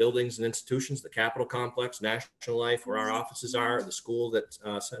 The buildings and institutions, the Capitol Complex, National Life, where our offices are, the school that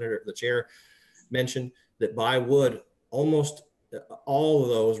the chair mentioned, that buy wood, almost all of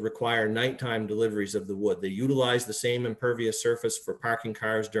those require nighttime deliveries of the wood. They utilize the same impervious surface for parking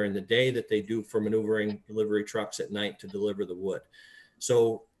cars during the day that they do for maneuvering delivery trucks at night to deliver the wood.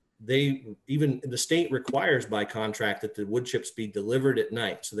 So even the state requires by contract that the wood chips be delivered at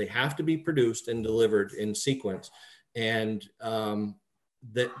night. So they have to be produced and delivered in sequence. And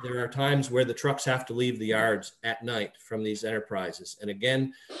that there are times where the trucks have to leave the yards at night from these enterprises. And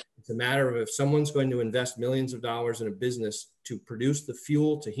again, it's a matter of, if someone's going to invest millions of dollars in a business to produce the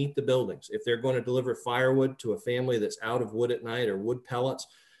fuel to heat the buildings, if they're going to deliver firewood to a family that's out of wood at night, or wood pellets,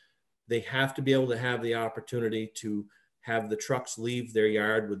 they have to be able to have the opportunity to have the trucks leave their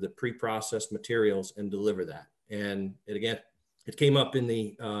yard with the pre-processed materials and deliver that. And it came up in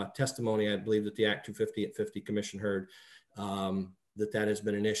the testimony, I believe, that the Act 250 at 50 Commission heard, that has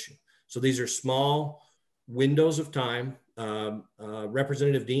been an issue. So these are small windows of time.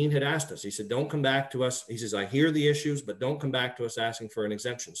 Representative Dean had asked us, he said, don't come back to us. He says, I hear the issues, but don't come back to us asking for an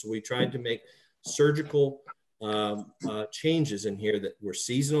exemption. So we tried to make surgical changes in here that were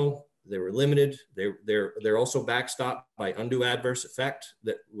seasonal. They were limited. They're also backstopped by undue adverse effect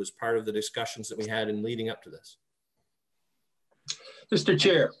that was part of the discussions that we had in leading up to this. Mr.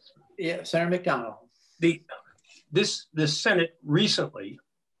 Chair. Yeah, Senator McDonald. The Senate recently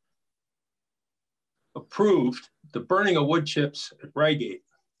approved the burning of wood chips at Rygate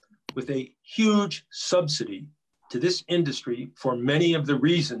with a huge subsidy to this industry for many of the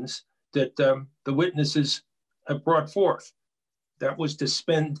reasons that the witnesses have brought forth. That was to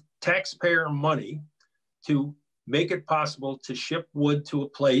spend taxpayer money to make it possible to ship wood to a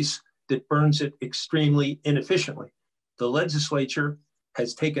place that burns it extremely inefficiently. The legislature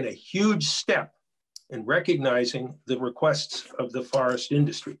has taken a huge step in recognizing the requests of the forest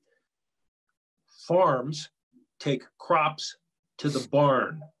industry. Farms take crops to the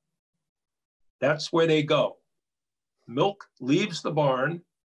barn. That's where they go. Milk leaves the barn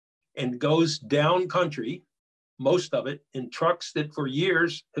and goes down country, most of it in trucks that for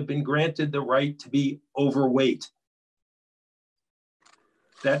years have been granted the right to be overweight.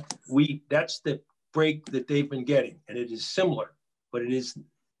 That's the break that they've been getting, and it is similar, but it is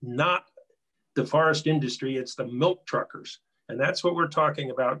not the forest industry, it's the milk truckers. And that's what we're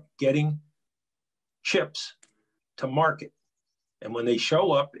talking about, getting chips to market. And when they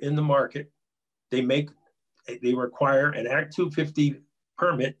show up in the market, they require an Act 250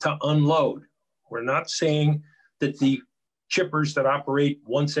 permit to unload. We're not saying that the chippers that operate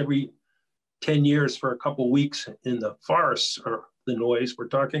once every 10 years for a couple of weeks in the forests are the noise. We're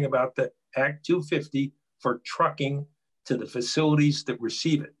talking about the Act 250 for trucking to the facilities that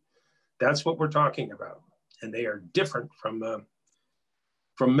receive it. That's what we're talking about. And they are different from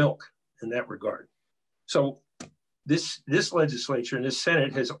milk in that regard. So this legislature and this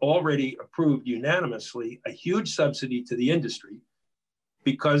Senate has already approved unanimously a huge subsidy to the industry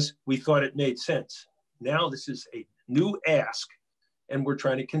because we thought it made sense. Now this is a new ask, and we're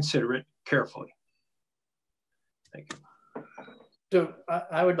trying to consider it carefully. Thank you. So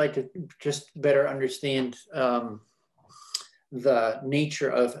I would like to just better understand the nature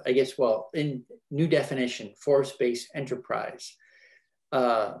of, I guess, well, in new definition, forest-based enterprise.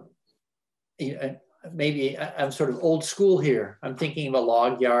 Maybe I'm sort of old school here. I'm thinking of a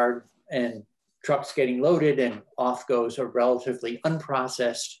log yard and trucks getting loaded and off goes a relatively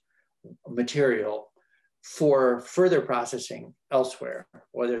unprocessed material for further processing elsewhere,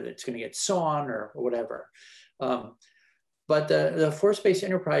 whether it's going to get sawn or whatever. But the forest-based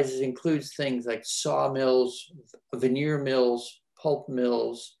enterprises includes things like sawmills, veneer mills, pulp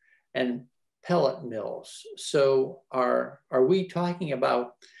mills, and pellet mills. So are we talking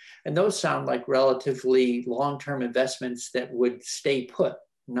about, and those sound like relatively long-term investments that would stay put,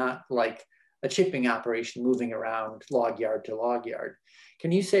 not like a chipping operation moving around log yard to log yard.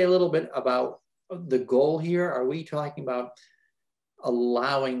 Can you say a little bit about the goal here? Are we talking about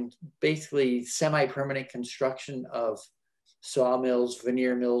allowing basically semi-permanent construction of sawmills,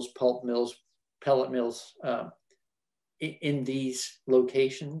 veneer mills, pulp mills, pellet mills in these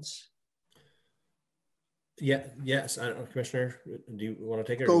locations? Yeah, yes, I don't know, Commissioner, do you want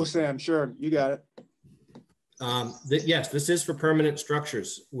to take it? Go, Sam, sure, you got it. Yes, this is for permanent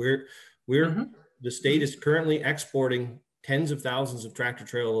structures. The state is currently exporting tens of thousands of tractor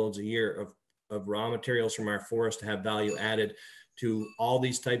trailer loads a year of raw materials from our forest to have value added to all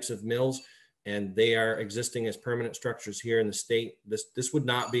these types of mills, and they are existing as permanent structures here in the state. This would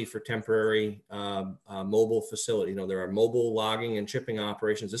not be for temporary mobile facility. You know, there are mobile logging and chipping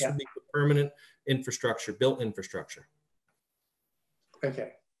operations. This would be for permanent infrastructure, built infrastructure.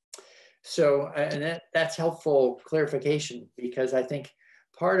 Okay. So, and that's helpful clarification, because I think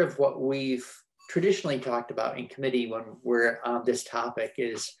part of what we've traditionally talked about in committee when we're on this topic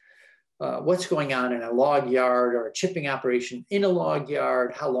is what's going on in a log yard or a chipping operation in a log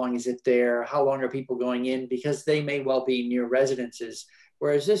yard. How long is it there? How long are people going in? Because they may well be near residences.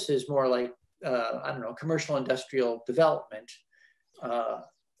 Whereas this is more like, I don't know, commercial industrial development.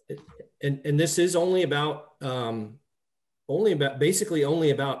 And this is only about basically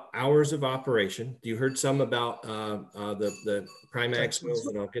only about hours of operation. You heard some about the Primax mills,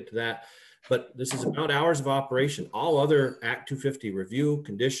 and I'll get to that. But this is about hours of operation. All other Act 250 review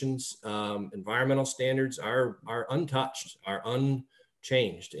conditions, environmental standards are untouched, are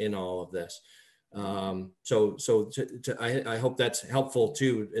unchanged in all of this. I hope that's helpful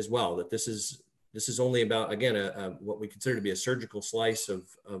too as well. That this is only about, again, what we consider to be a surgical slice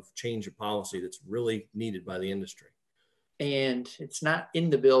of change of policy that's really needed by the industry. And it's not in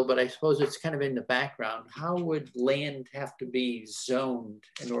the bill, but I suppose it's kind of in the background. How would land have to be zoned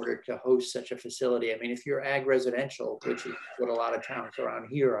in order to host such a facility? I mean, if you're ag residential, which is what a lot of towns around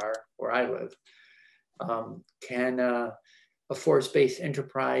here are, where I live, can a forest-based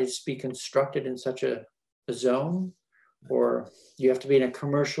enterprise be constructed in such a zone? Or you have to be in a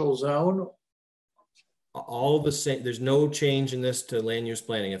commercial zone? All the same, there's no change in this to land use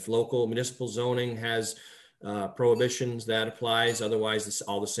planning. If local municipal zoning has prohibitions, that applies. Otherwise, it's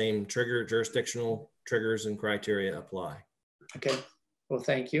all the same jurisdictional triggers and criteria apply. Okay, well,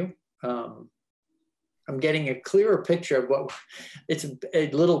 thank you. I'm getting a clearer picture of what, it's a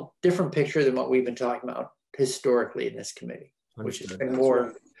little different picture than what we've been talking about historically in this committee, which has been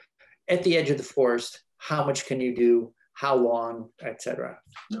more at the edge of the forest. How much can you do? How long, etc.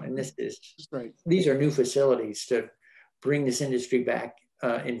 And this is right. These are new facilities to bring this industry back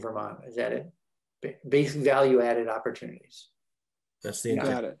in Vermont. Is that it? Basic value-added opportunities. That's the intent.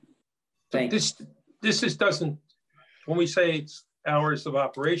 Got it. Thank you. This doesn't. When we say it's hours of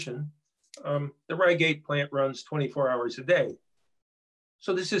operation, the Rygate plant runs 24 hours a day.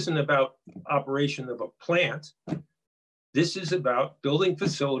 So this isn't about operation of a plant. This is about building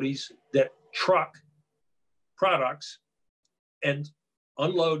facilities that truck products and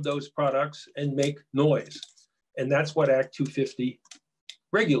unload those products and make noise. And that's what Act 250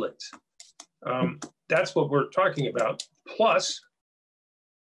 regulates. That's what we're talking about. Plus,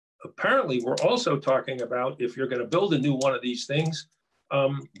 apparently we're also talking about, if you're going to build a new one of these things,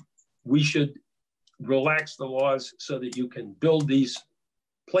 we should relax the laws so that you can build these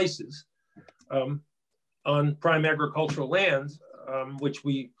places on prime agricultural land, which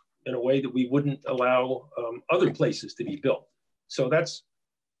we, in a way that we wouldn't allow other places to be built. So that's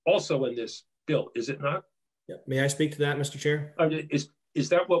also in this bill, is it not? Yeah. May I speak to that, Mr. Chair? Is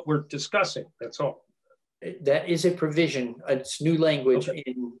that what we're discussing? That's all. That is a provision. It's new language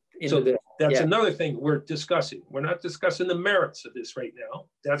in so the bill. That's another thing we're discussing. We're not discussing the merits of this right now.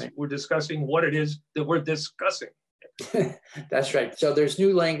 That's right. We're discussing what it is that we're discussing. That's right. So there's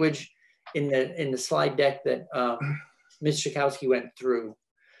new language in the slide deck that Ms. Schakowsky went through,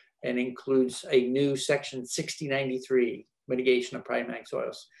 and includes a new section 6093, mitigation of prime ag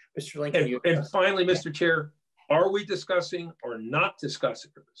soils. Mr. Lincoln. And finally, Mr. Chair, are we discussing or not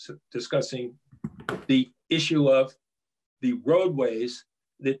discussing the issue of the roadways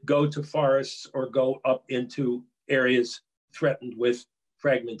that go to forests or go up into areas threatened with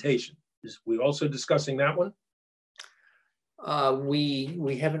fragmentation? Is we also discussing that one?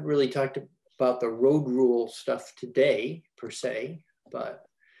 We haven't really talked about the road rule stuff today per se, but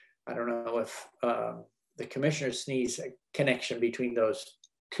I don't know if the commissioner sees a connection between those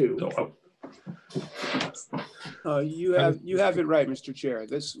two. You have it right, Mr. Chair.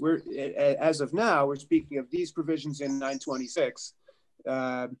 As of now, we're speaking of these provisions in 926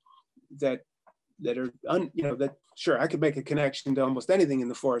 that are that sure I could make a connection to almost anything in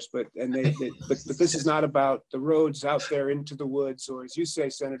the forest, but this is not about the roads out there into the woods, or as you say,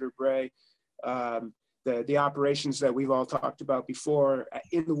 Senator Bray, the operations that we've all talked about before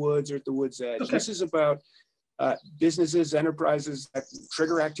in the woods or at the woods edge. Okay. This is about businesses, enterprises that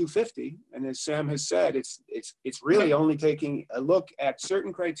trigger Act 250, and as Sam has said, it's really only taking a look at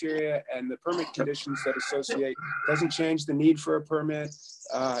certain criteria and the permit conditions that associate. Doesn't change the need for a permit,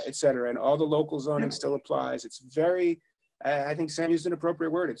 et cetera, and all the local zoning still applies. It's very, I think Sam used an appropriate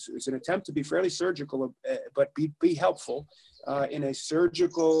word. It's an attempt to be fairly surgical, but be helpful in a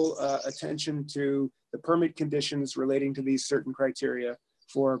surgical attention to the permit conditions relating to these certain criteria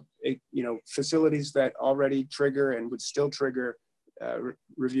for facilities that already trigger and would still trigger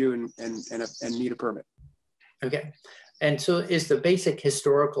review and need a permit. Okay, and so is the basic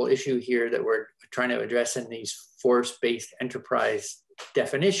historical issue here that we're trying to address in these forest-based enterprise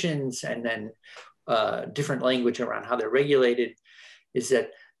definitions and then different language around how they're regulated, is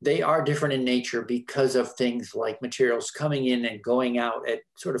that they are different in nature because of things like materials coming in and going out at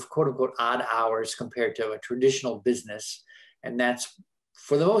sort of quote unquote odd hours compared to a traditional business, and that's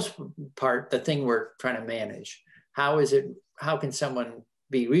for the most part, the thing we're trying to manage. How can someone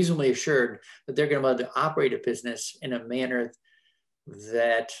be reasonably assured that they're going to be able to operate a business in a manner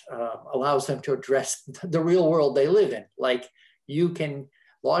that allows them to address the real world they live in? Like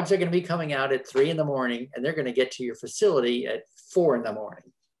logs are going to be coming out at 3 in the morning and they're going to get to your facility at 4 in the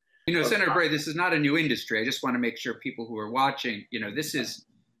morning. Senator Bray, this is not a new industry. I just want to make sure people who are watching, this has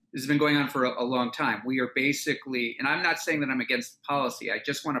been going on for a long time. We are basically, and I'm not saying that I'm against the policy. I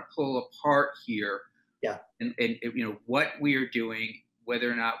just want to pull apart here, and what we are doing,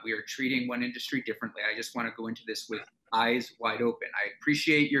 whether or not we are treating one industry differently. I just want to go into this with eyes wide open. I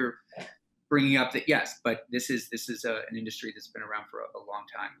appreciate your bringing up that, yes, but this is an industry that's been around for a long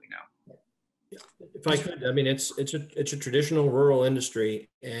time. We know. If I could, I mean, it's a traditional rural industry,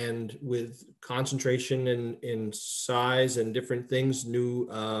 and with concentration in size and different things, new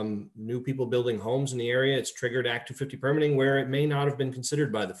people building homes in the area, it's triggered Act 250 permitting where it may not have been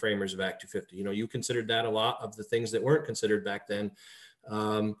considered by the framers of Act 250. You considered that a lot of the things that weren't considered back then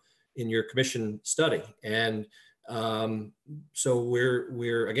in your commission study, and so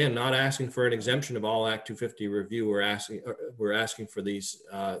we're again not asking for an exemption of all Act 250 review. We're asking for these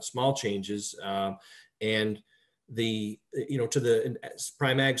small changes, and to the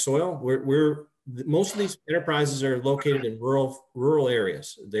prime ag soil. Most of these enterprises are located in rural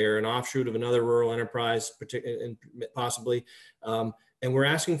areas. They're an offshoot of another rural enterprise, possibly. And we're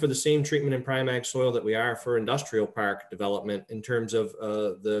asking for the same treatment in prime ag soil that we are for industrial park development in terms of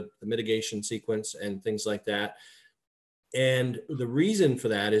the mitigation sequence and things like that. And the reason for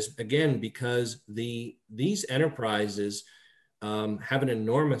that is, again, because these enterprises have an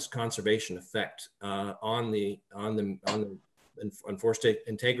enormous conservation effect on forest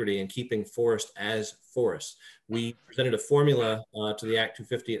integrity and keeping forest as forest. We presented a formula to the Act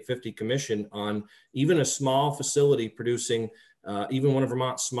 250 at 50 Commission on even a small facility producing, even one of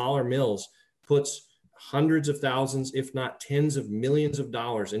Vermont's smaller mills, puts hundreds of thousands, if not tens of millions of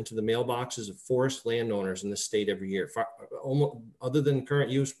dollars into the mailboxes of forest landowners in the state every year. Other than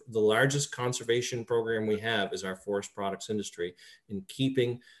current use, the largest conservation program we have is our forest products industry in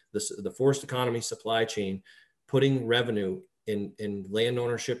keeping the forest economy supply chain, putting revenue in land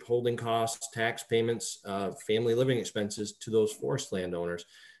ownership, holding costs, tax payments, family living expenses to those forest landowners.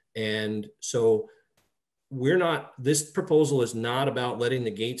 And so this proposal is not about letting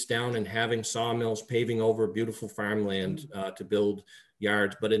the gates down and having sawmills paving over beautiful farmland to build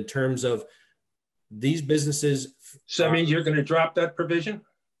yards, but in terms of these businesses. So that means you're going to drop that provision?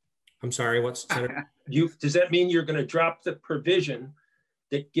 I'm sorry, what's Senator? Does that mean you're going to drop the provision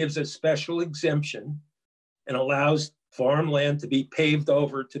that gives a special exemption and allows farmland to be paved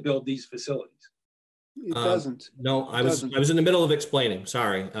over to build these facilities? It doesn't. No, I was in the middle of explaining.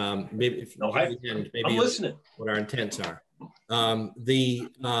 Sorry. Maybe if I'm listening. What our intents are.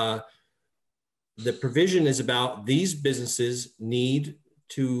 The provision is about these businesses need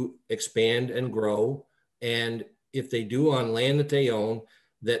to expand and grow, and if they do on land that they own,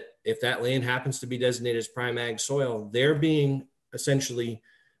 that if that land happens to be designated as prime ag soil, they're being essentially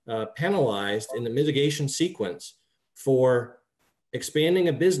penalized in the mitigation sequence for expanding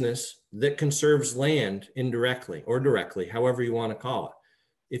a business that conserves land indirectly or directly, however you want to call it.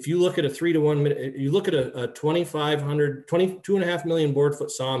 If you look at a 3-to-1, you look at a 2.5 million board foot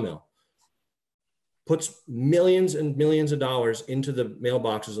sawmill, puts millions and millions of dollars into the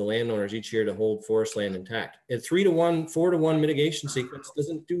mailboxes of landowners each year to hold forest land intact. A 3-to-1, 4-to-1 mitigation sequence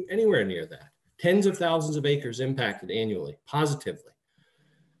doesn't do anywhere near that. Tens of thousands of acres impacted annually, positively.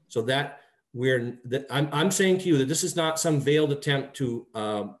 So I'm saying to you that this is not some veiled attempt to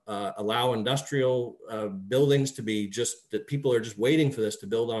allow industrial buildings to be that people are just waiting for this to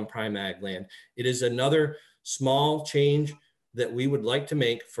build on prime ag land. It is another small change that we would like to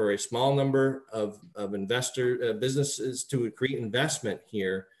make for a small number of businesses to create investment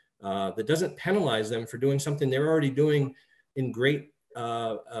here that doesn't penalize them for doing something they're already doing in great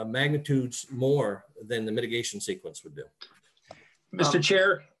magnitudes more than the mitigation sequence would do. Mr.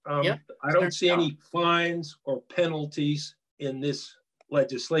 Chair, yeah, I don't see any fines or penalties in this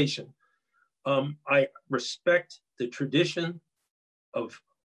legislation. I respect the tradition of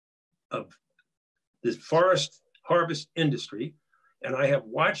this forest harvest industry, and I have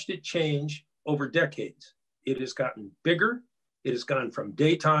watched it change over decades. It has gotten bigger. It has gone from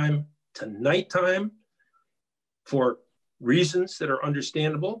daytime to nighttime for reasons that are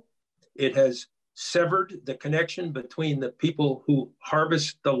understandable. It has severed the connection between the people who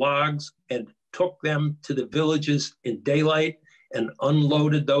harvest the logs and took them to the villages in daylight and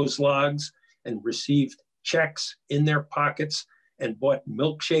unloaded those logs and received checks in their pockets and bought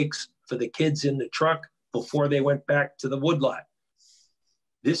milkshakes for the kids in the truck before they went back to the woodlot.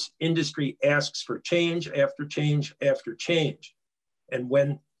 This industry asks for change after change after change. And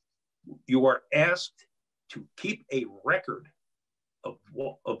when you are asked to keep a record of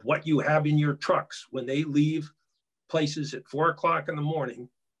what you have in your trucks when they leave places at 4 o'clock in the morning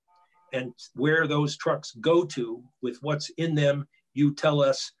and where those trucks go to with what's in them, you tell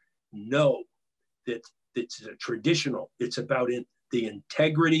us no, that it's a traditional, it's about the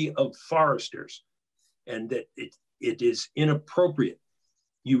integrity of foresters, and that it is inappropriate.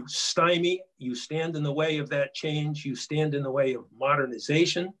 You stymie, you stand in the way of that change, you stand in the way of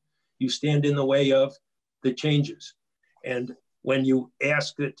modernization, you stand in the way of the changes. And when you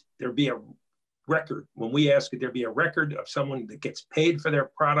ask that there be a record, when we ask that there be a record of someone that gets paid for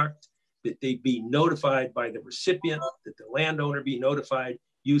their product, that they be notified by the recipient, that the landowner be notified,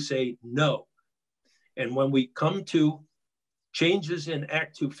 you say no. And when we come to changes in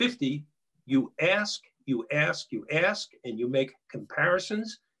Act 250, you ask, and you make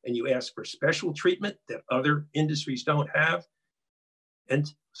comparisons, and you ask for special treatment that other industries don't have. And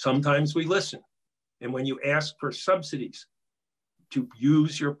sometimes we listen. And when you ask for subsidies to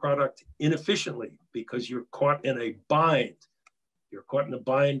use your product inefficiently because you're caught in a bind, you're caught in a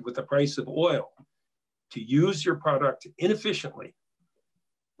bind with the price of oil, to use your product inefficiently,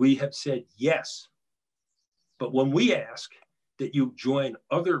 we have said yes. But when we ask that you join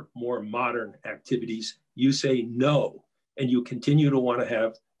other more modern activities, you say no, and you continue to want to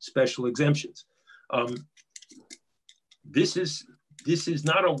have special exemptions. This is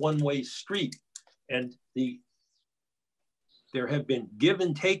not a one-way street, and there have been give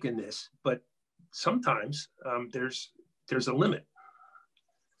and take in this, but sometimes there's a limit.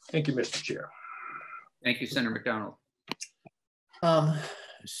 Thank you, Mr. Chair. Thank you, Senator McDonald.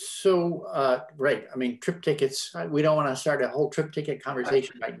 Right, I mean, trip tickets, we don't want to start a whole trip ticket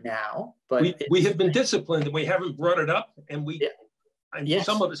conversation right now, but we have been disciplined and we haven't brought it up, and yes.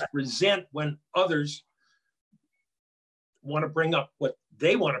 Some of us resent when others want to bring up what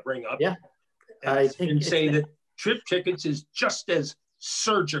they want to bring up. Yeah, and say that trip tickets is just as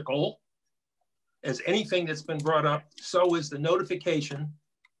surgical as anything that's been brought up. So is the notification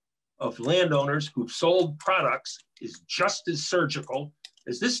of landowners who've sold products is just as surgical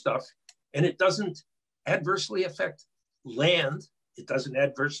as this stuff, and it doesn't adversely affect land. It doesn't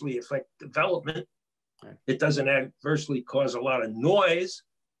adversely affect development. It doesn't adversely cause a lot of noise.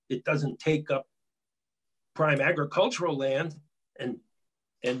 It doesn't take up prime agricultural land, and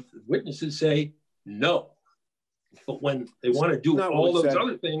witnesses say no. But when they want to do all those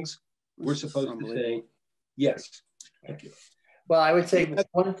other things, we're supposed to say yes. Thank you. Well, I would say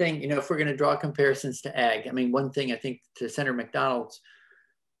one thing, if we're going to draw comparisons to ag, I mean, one thing I think to Senator McDonald's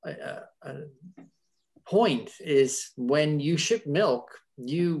point is when you ship milk,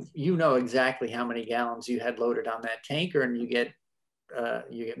 you know exactly how many gallons you had loaded on that tanker, and you get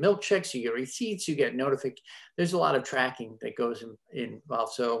milk checks, you get receipts, you get notifications. There's a lot of tracking that goes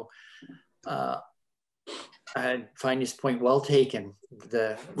involved. So I find this point well taken.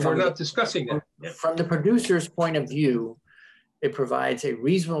 We're not discussing that. From the producer's point of view, it provides a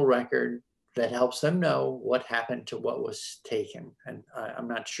reasonable record that helps them know what happened to what was taken. And I'm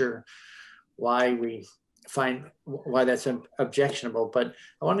not sure why that's objectionable, but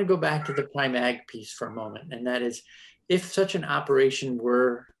I want to go back to the prime ag piece for a moment. And that is, if such an operation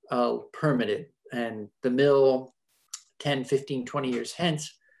were permitted, and the mill 10, 15, 20 years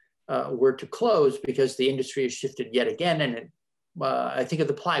hence were to close because the industry has shifted yet again. And I think of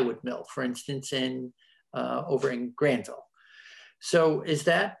the plywood mill, for instance, over in Granville. So is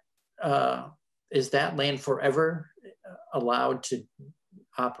that land forever allowed to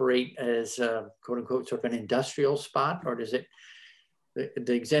operate as quote unquote sort of an industrial spot, or does it,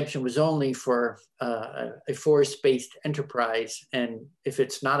 the exemption was only for a forest-based enterprise, and if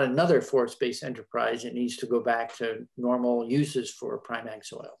it's not another forest-based enterprise, it needs to go back to normal uses for prime ag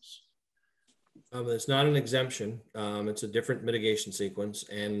soils? It's not an exemption. It's a different mitigation sequence,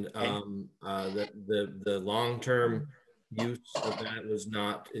 and the long-term use of that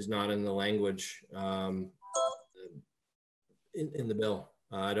is not in the language in the bill.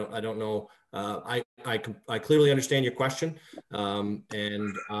 I don't know. I clearly understand your question,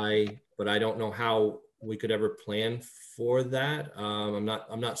 but I don't know how we could ever plan for that. I'm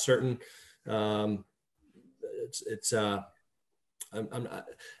not certain. I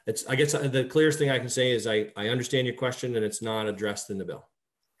guess the clearest thing I can say is I understand your question, and it's not addressed in the bill.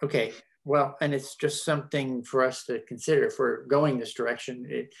 Okay. Well, and it's just something for us to consider if we're going this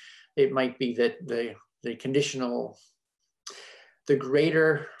direction. It might be that the conditional, the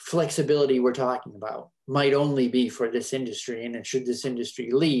greater flexibility we're talking about might only be for this industry. And then should this industry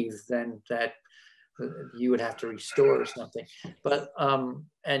leave, then that you would have to restore something. But,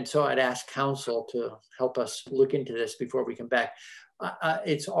 and so I'd ask council to help us look into this before we come back.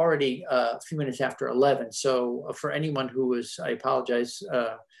 It's already a few minutes after 11. So for anyone who was, I apologize,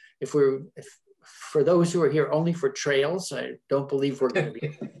 if for those who are here only for trails, I don't believe we're going to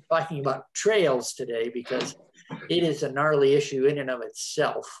be talking about trails today, because it is a gnarly issue in and of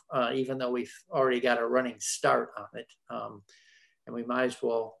itself, even though we've already got a running start on it. And we might as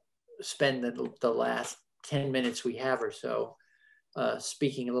well spend the last 10 minutes we have or so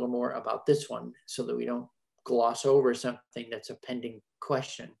speaking a little more about this one, so that we don't gloss over something that's a pending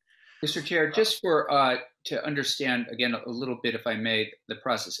question. Mr. Chair, just for to understand again a little bit, if I may, the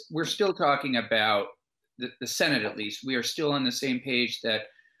process. We're still talking about the Senate, at least. We are still on the same page that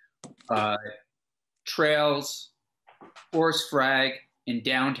trails, forest frag, and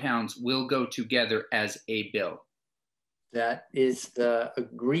downtowns will go together as a bill. That is the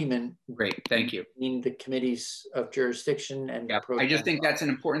agreement. Great, thank you. In the committees of jurisdiction and I just think that's an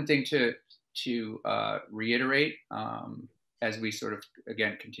important thing to reiterate as we sort of,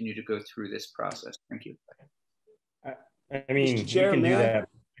 again, continue to go through this process. Thank you. I mean, you can do that. I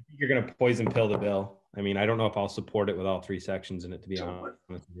think you're going to poison pill the bill. I mean, I don't know if I'll support it with all 3 sections in it, to be honest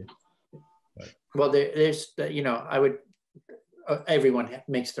with you. But. Well, there's, you know, I would, everyone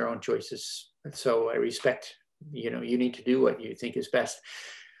makes their own choices. So I respect, you know, you need to do what you think is best.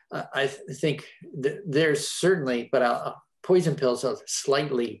 I think there's certainly, but poison pills are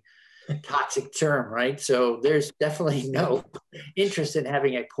slightly toxic term, right? So there's definitely no interest in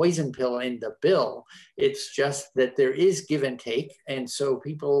having a poison pill in the bill. It's just that there is give and take. And so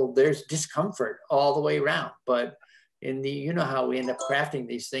people, there's discomfort all the way around. But in the, you know how we end up crafting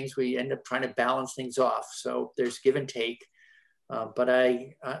these things, we end up trying to balance things off. So there's give and take. But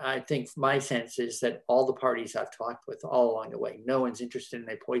I think my sense is that all the parties I've talked with all along the way, no one's interested in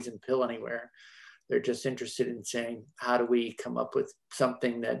a poison pill anywhere. They're just interested in saying, how do we come up with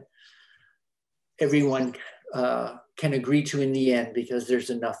something that everyone can agree to in the end, because there's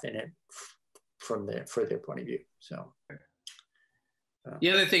enough in it for their point of view. So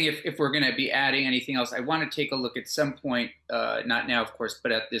the other thing, if we're going to be adding anything else, I want to take a look at some point, not now, of course,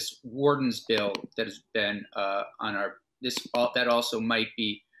 but at this warden's bill that has been on our that also might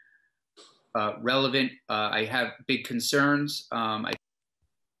be relevant. I have big concerns. I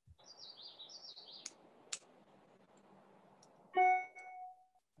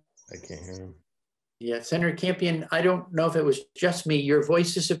can't hear him. Yeah, Senator Campion, I don't know if it was just me. Your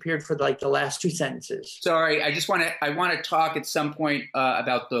voice disappeared for like the last 2 sentences. Sorry, I want to talk at some point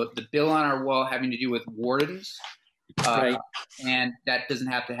about the bill on our wall having to do with wardens. Right. And that doesn't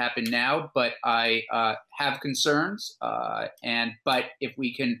have to happen now, but I have concerns. But if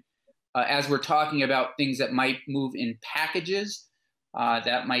we can, as we're talking about things that might move in packages,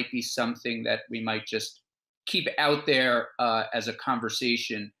 that might be something that we might just keep out there as a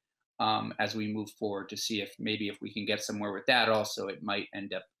conversation as we move forward, to see if maybe if we can get somewhere with that also, it might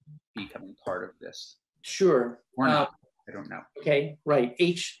end up becoming part of this. Sure. Or not. I don't know. Okay, right.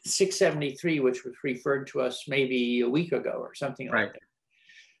 H.926, which was referred to us maybe a week ago or something like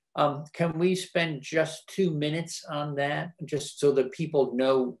that. Can we spend just 2 minutes on that, just so that people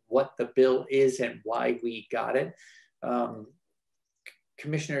know what the bill is and why we got it?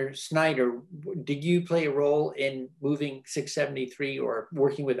 Commissioner Snyder, did you play a role in moving 673 or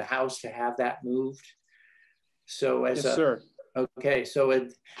working with the House to have that moved? So as yes, sir. Okay, so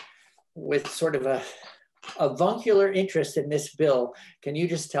with sort of a avuncular interest in this bill, can you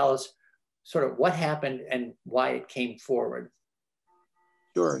just tell us sort of what happened and why it came forward?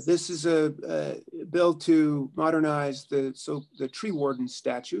 Sure. This is a bill to modernize the tree warden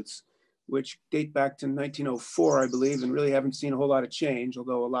statutes, which date back to 1904, I believe, and really haven't seen a whole lot of change,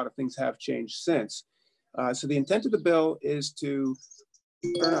 although a lot of things have changed since. So the intent of the bill is to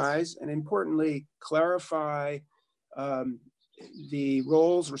modernize and importantly clarify the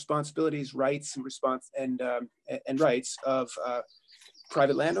roles, responsibilities, rights, and rights of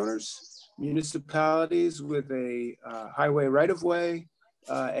private landowners, municipalities with a highway right-of-way,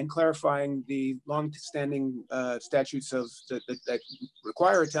 and clarifying the long-standing statutes that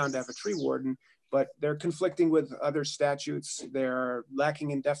require a town to have a tree warden, but they're conflicting with other statutes. They're lacking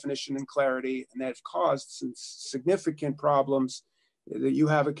in definition and clarity, and that have caused some significant problems. That you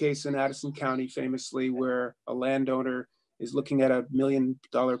have a case in Addison County, famously, where a landowner is looking at $1 million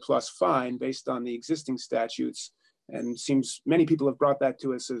plus fine based on the existing statutes, and seems many people have brought that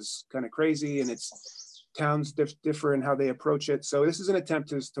to us as kind of crazy, and it's towns differ in how they approach it. So this is an attempt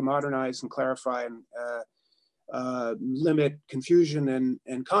to modernize and clarify and limit confusion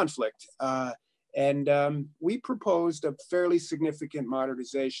and conflict. We proposed a fairly significant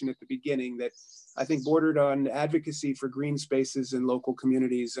modernization at the beginning that I think bordered on advocacy for green spaces in local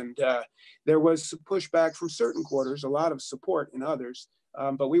communities. And there was pushback from certain quarters, a lot of support in others.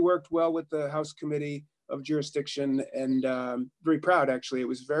 But we worked well with the House Committee of Jurisdiction, and very proud, actually. It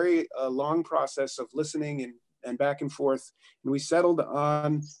was very long process of listening and back and forth. And we settled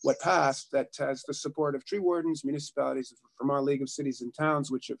on what passed that has the support of tree wardens, municipalities, the Vermont League of Cities and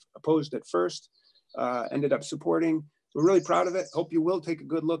Towns, which have opposed at first, ended up supporting. We're really proud of it. Hope you will take a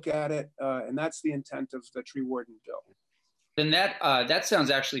good look at it. And that's the intent of the tree warden bill. Then that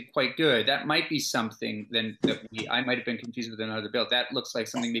sounds actually quite good. That might be something then that I might have been confused with another bill. That looks like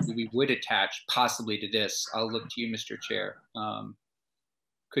something maybe we would attach possibly to this. I'll look to you, Mr. Chair.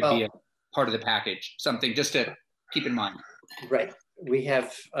 Could be a part of the package, something just to keep in mind. Right. We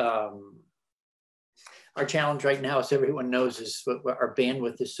have our challenge right now, as everyone knows, is our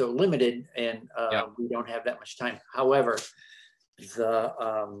bandwidth is so limited, and we don't have that much time. However,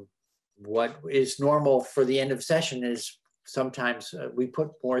 what is normal for the end of session is sometimes we put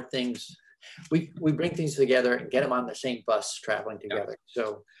more things, we bring things together and get them on the same bus traveling together.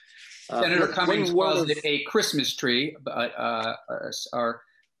 So Senator Cummings calls it a Christmas tree, but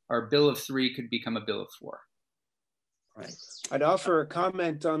our bill of 3 could become a bill of 4. Right. I'd offer a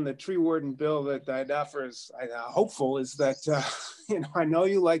comment on the tree warden bill that I'd offer as hopeful is that, I know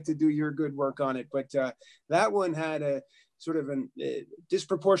you like to do your good work on it, but that one had a sort of a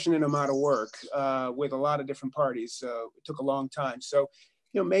disproportionate amount of work with a lot of different parties. So it took a long time. So,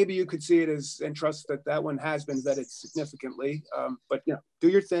 maybe you could see it as, and trust that one has been vetted significantly, but do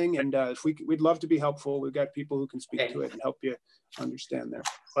your thing. And if we'd love to be helpful. We've got people who can speak to it and help you understand there.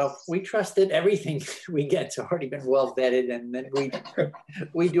 Well, we trust that everything we get's already been well vetted, and then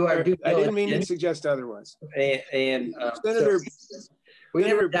we do our due diligence. I didn't mean to suggest otherwise. And Senator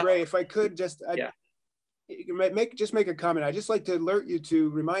Bray, if I could just, make a comment. I'd just like to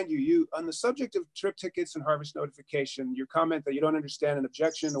remind you on the subject of trip tickets and harvest notification, your comment that you don't understand an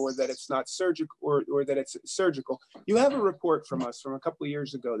objection or that it's not surgical or that it's surgical. You have a report from us from a couple of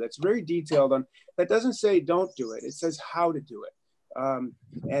years ago that's very detailed on, that doesn't say don't do it. It says how to do it.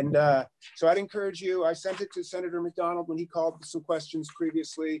 So I'd encourage you, I sent it to Senator McDonald when he called with some questions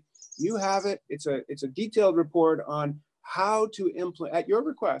previously. You have it. It's a detailed report on how to implement, at your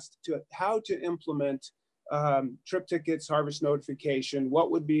request, how to implement trip tickets, harvest notification,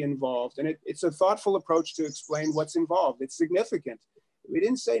 what would be involved. And it's a thoughtful approach to explain what's involved. It's significant. We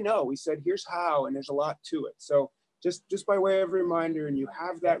didn't say no, we said, here's how, and there's a lot to it. So just by way of reminder, and you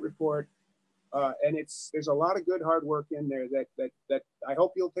have that report, and there's a lot of good hard work in there that I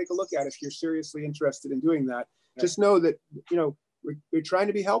hope you'll take a look at if you're seriously interested in doing that. Yeah. Just know that, we're trying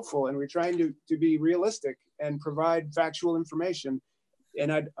to be helpful, and we're trying to be realistic and provide factual information.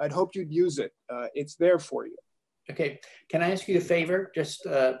 And I'd hope you'd use it. It's there for you. Okay, can I ask you a favor? Just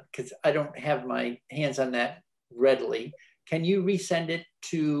because I don't have my hands on that readily. Can you resend it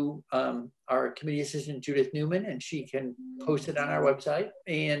to our committee assistant, Judith Newman, and she can post it on our website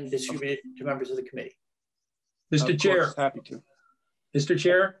and distribute it to members of the committee? Mr. Chair. Happy to. Mr.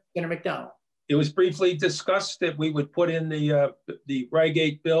 Chair. Senator McDonald. It was briefly discussed that we would put in the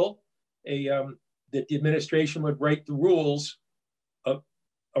Rygate bill, that the administration would write the rules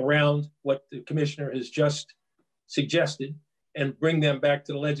around what the commissioner has just suggested, and bring them back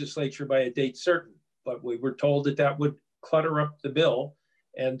to the legislature by a date certain. But we were told that that would clutter up the bill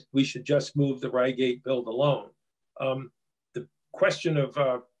and we should just move the Rygate bill alone. The question of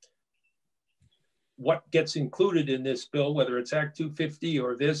what gets included in this bill, whether it's Act 250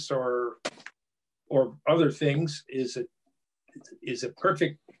 or this or other things, is a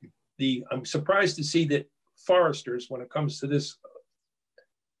perfect. I'm surprised to see that foresters, when it comes to this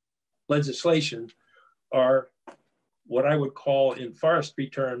legislation, are what I would call in forestry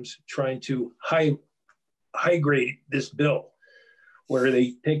terms trying to high grade this bill, where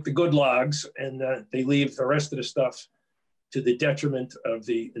they take the good logs and they leave the rest of the stuff to the detriment of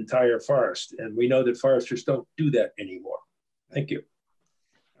the entire forest. And we know that foresters don't do that anymore. Thank you.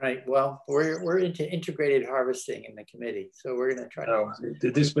 Right. Well, we're into integrated harvesting in the committee, so we're going to try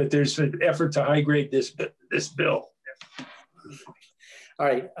to. But there's an effort to high grade this bill. All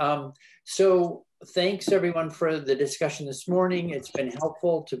right. So thanks everyone for the discussion this morning. It's been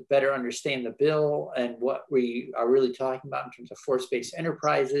helpful to better understand the bill and what we are really talking about in terms of forest-based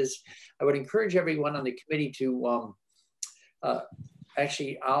enterprises. I would encourage everyone on the committee to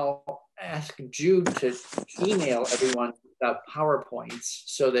actually, I'll ask Jude to email everyone the PowerPoints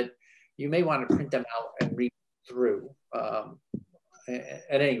so that you may want to print them out and read through.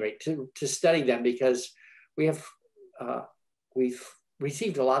 At any rate, to study them, because we've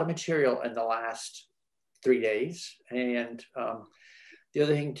received a lot of material in the last 3 days. And the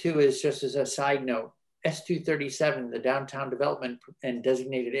other thing too is, just as a side note, S237, the downtown development and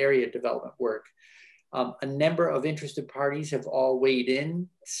designated area development work, a number of interested parties have all weighed in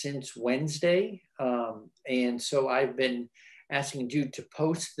since Wednesday. And so I've been asking Jude to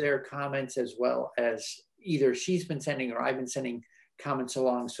post their comments, as well as either she's been sending or I've been sending comments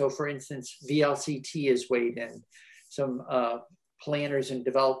along. So for instance, VLCT has weighed in. Some planners and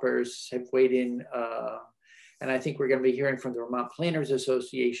developers have weighed in. And I think we're going to be hearing from the Vermont Planners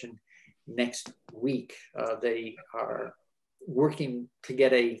Association next week. They are working to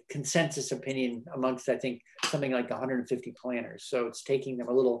get a consensus opinion amongst, I think, something like 150 planners. So it's taking them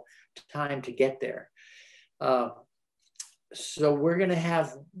a little time to get there. So we're going to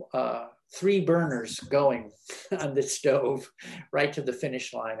have 3 burners going on the stove right to the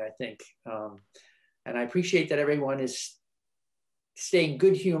finish line, I think. And I appreciate that everyone is staying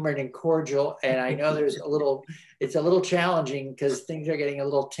good humored and cordial. And I know it's a little challenging because things are getting a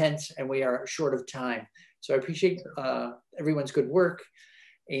little tense and we are short of time. So I appreciate everyone's good work.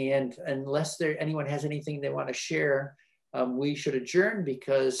 And unless anyone has anything they want to share, we should adjourn,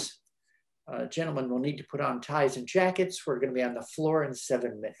 because gentlemen will need to put on ties and jackets. We're going to be on the floor in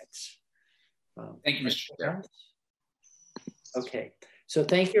 7 minutes. Thank you, Mr. Chair. Okay, so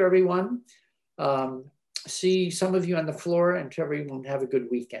thank you, everyone. See some of you on the floor, and to everyone, have a good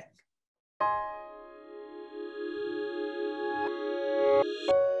weekend.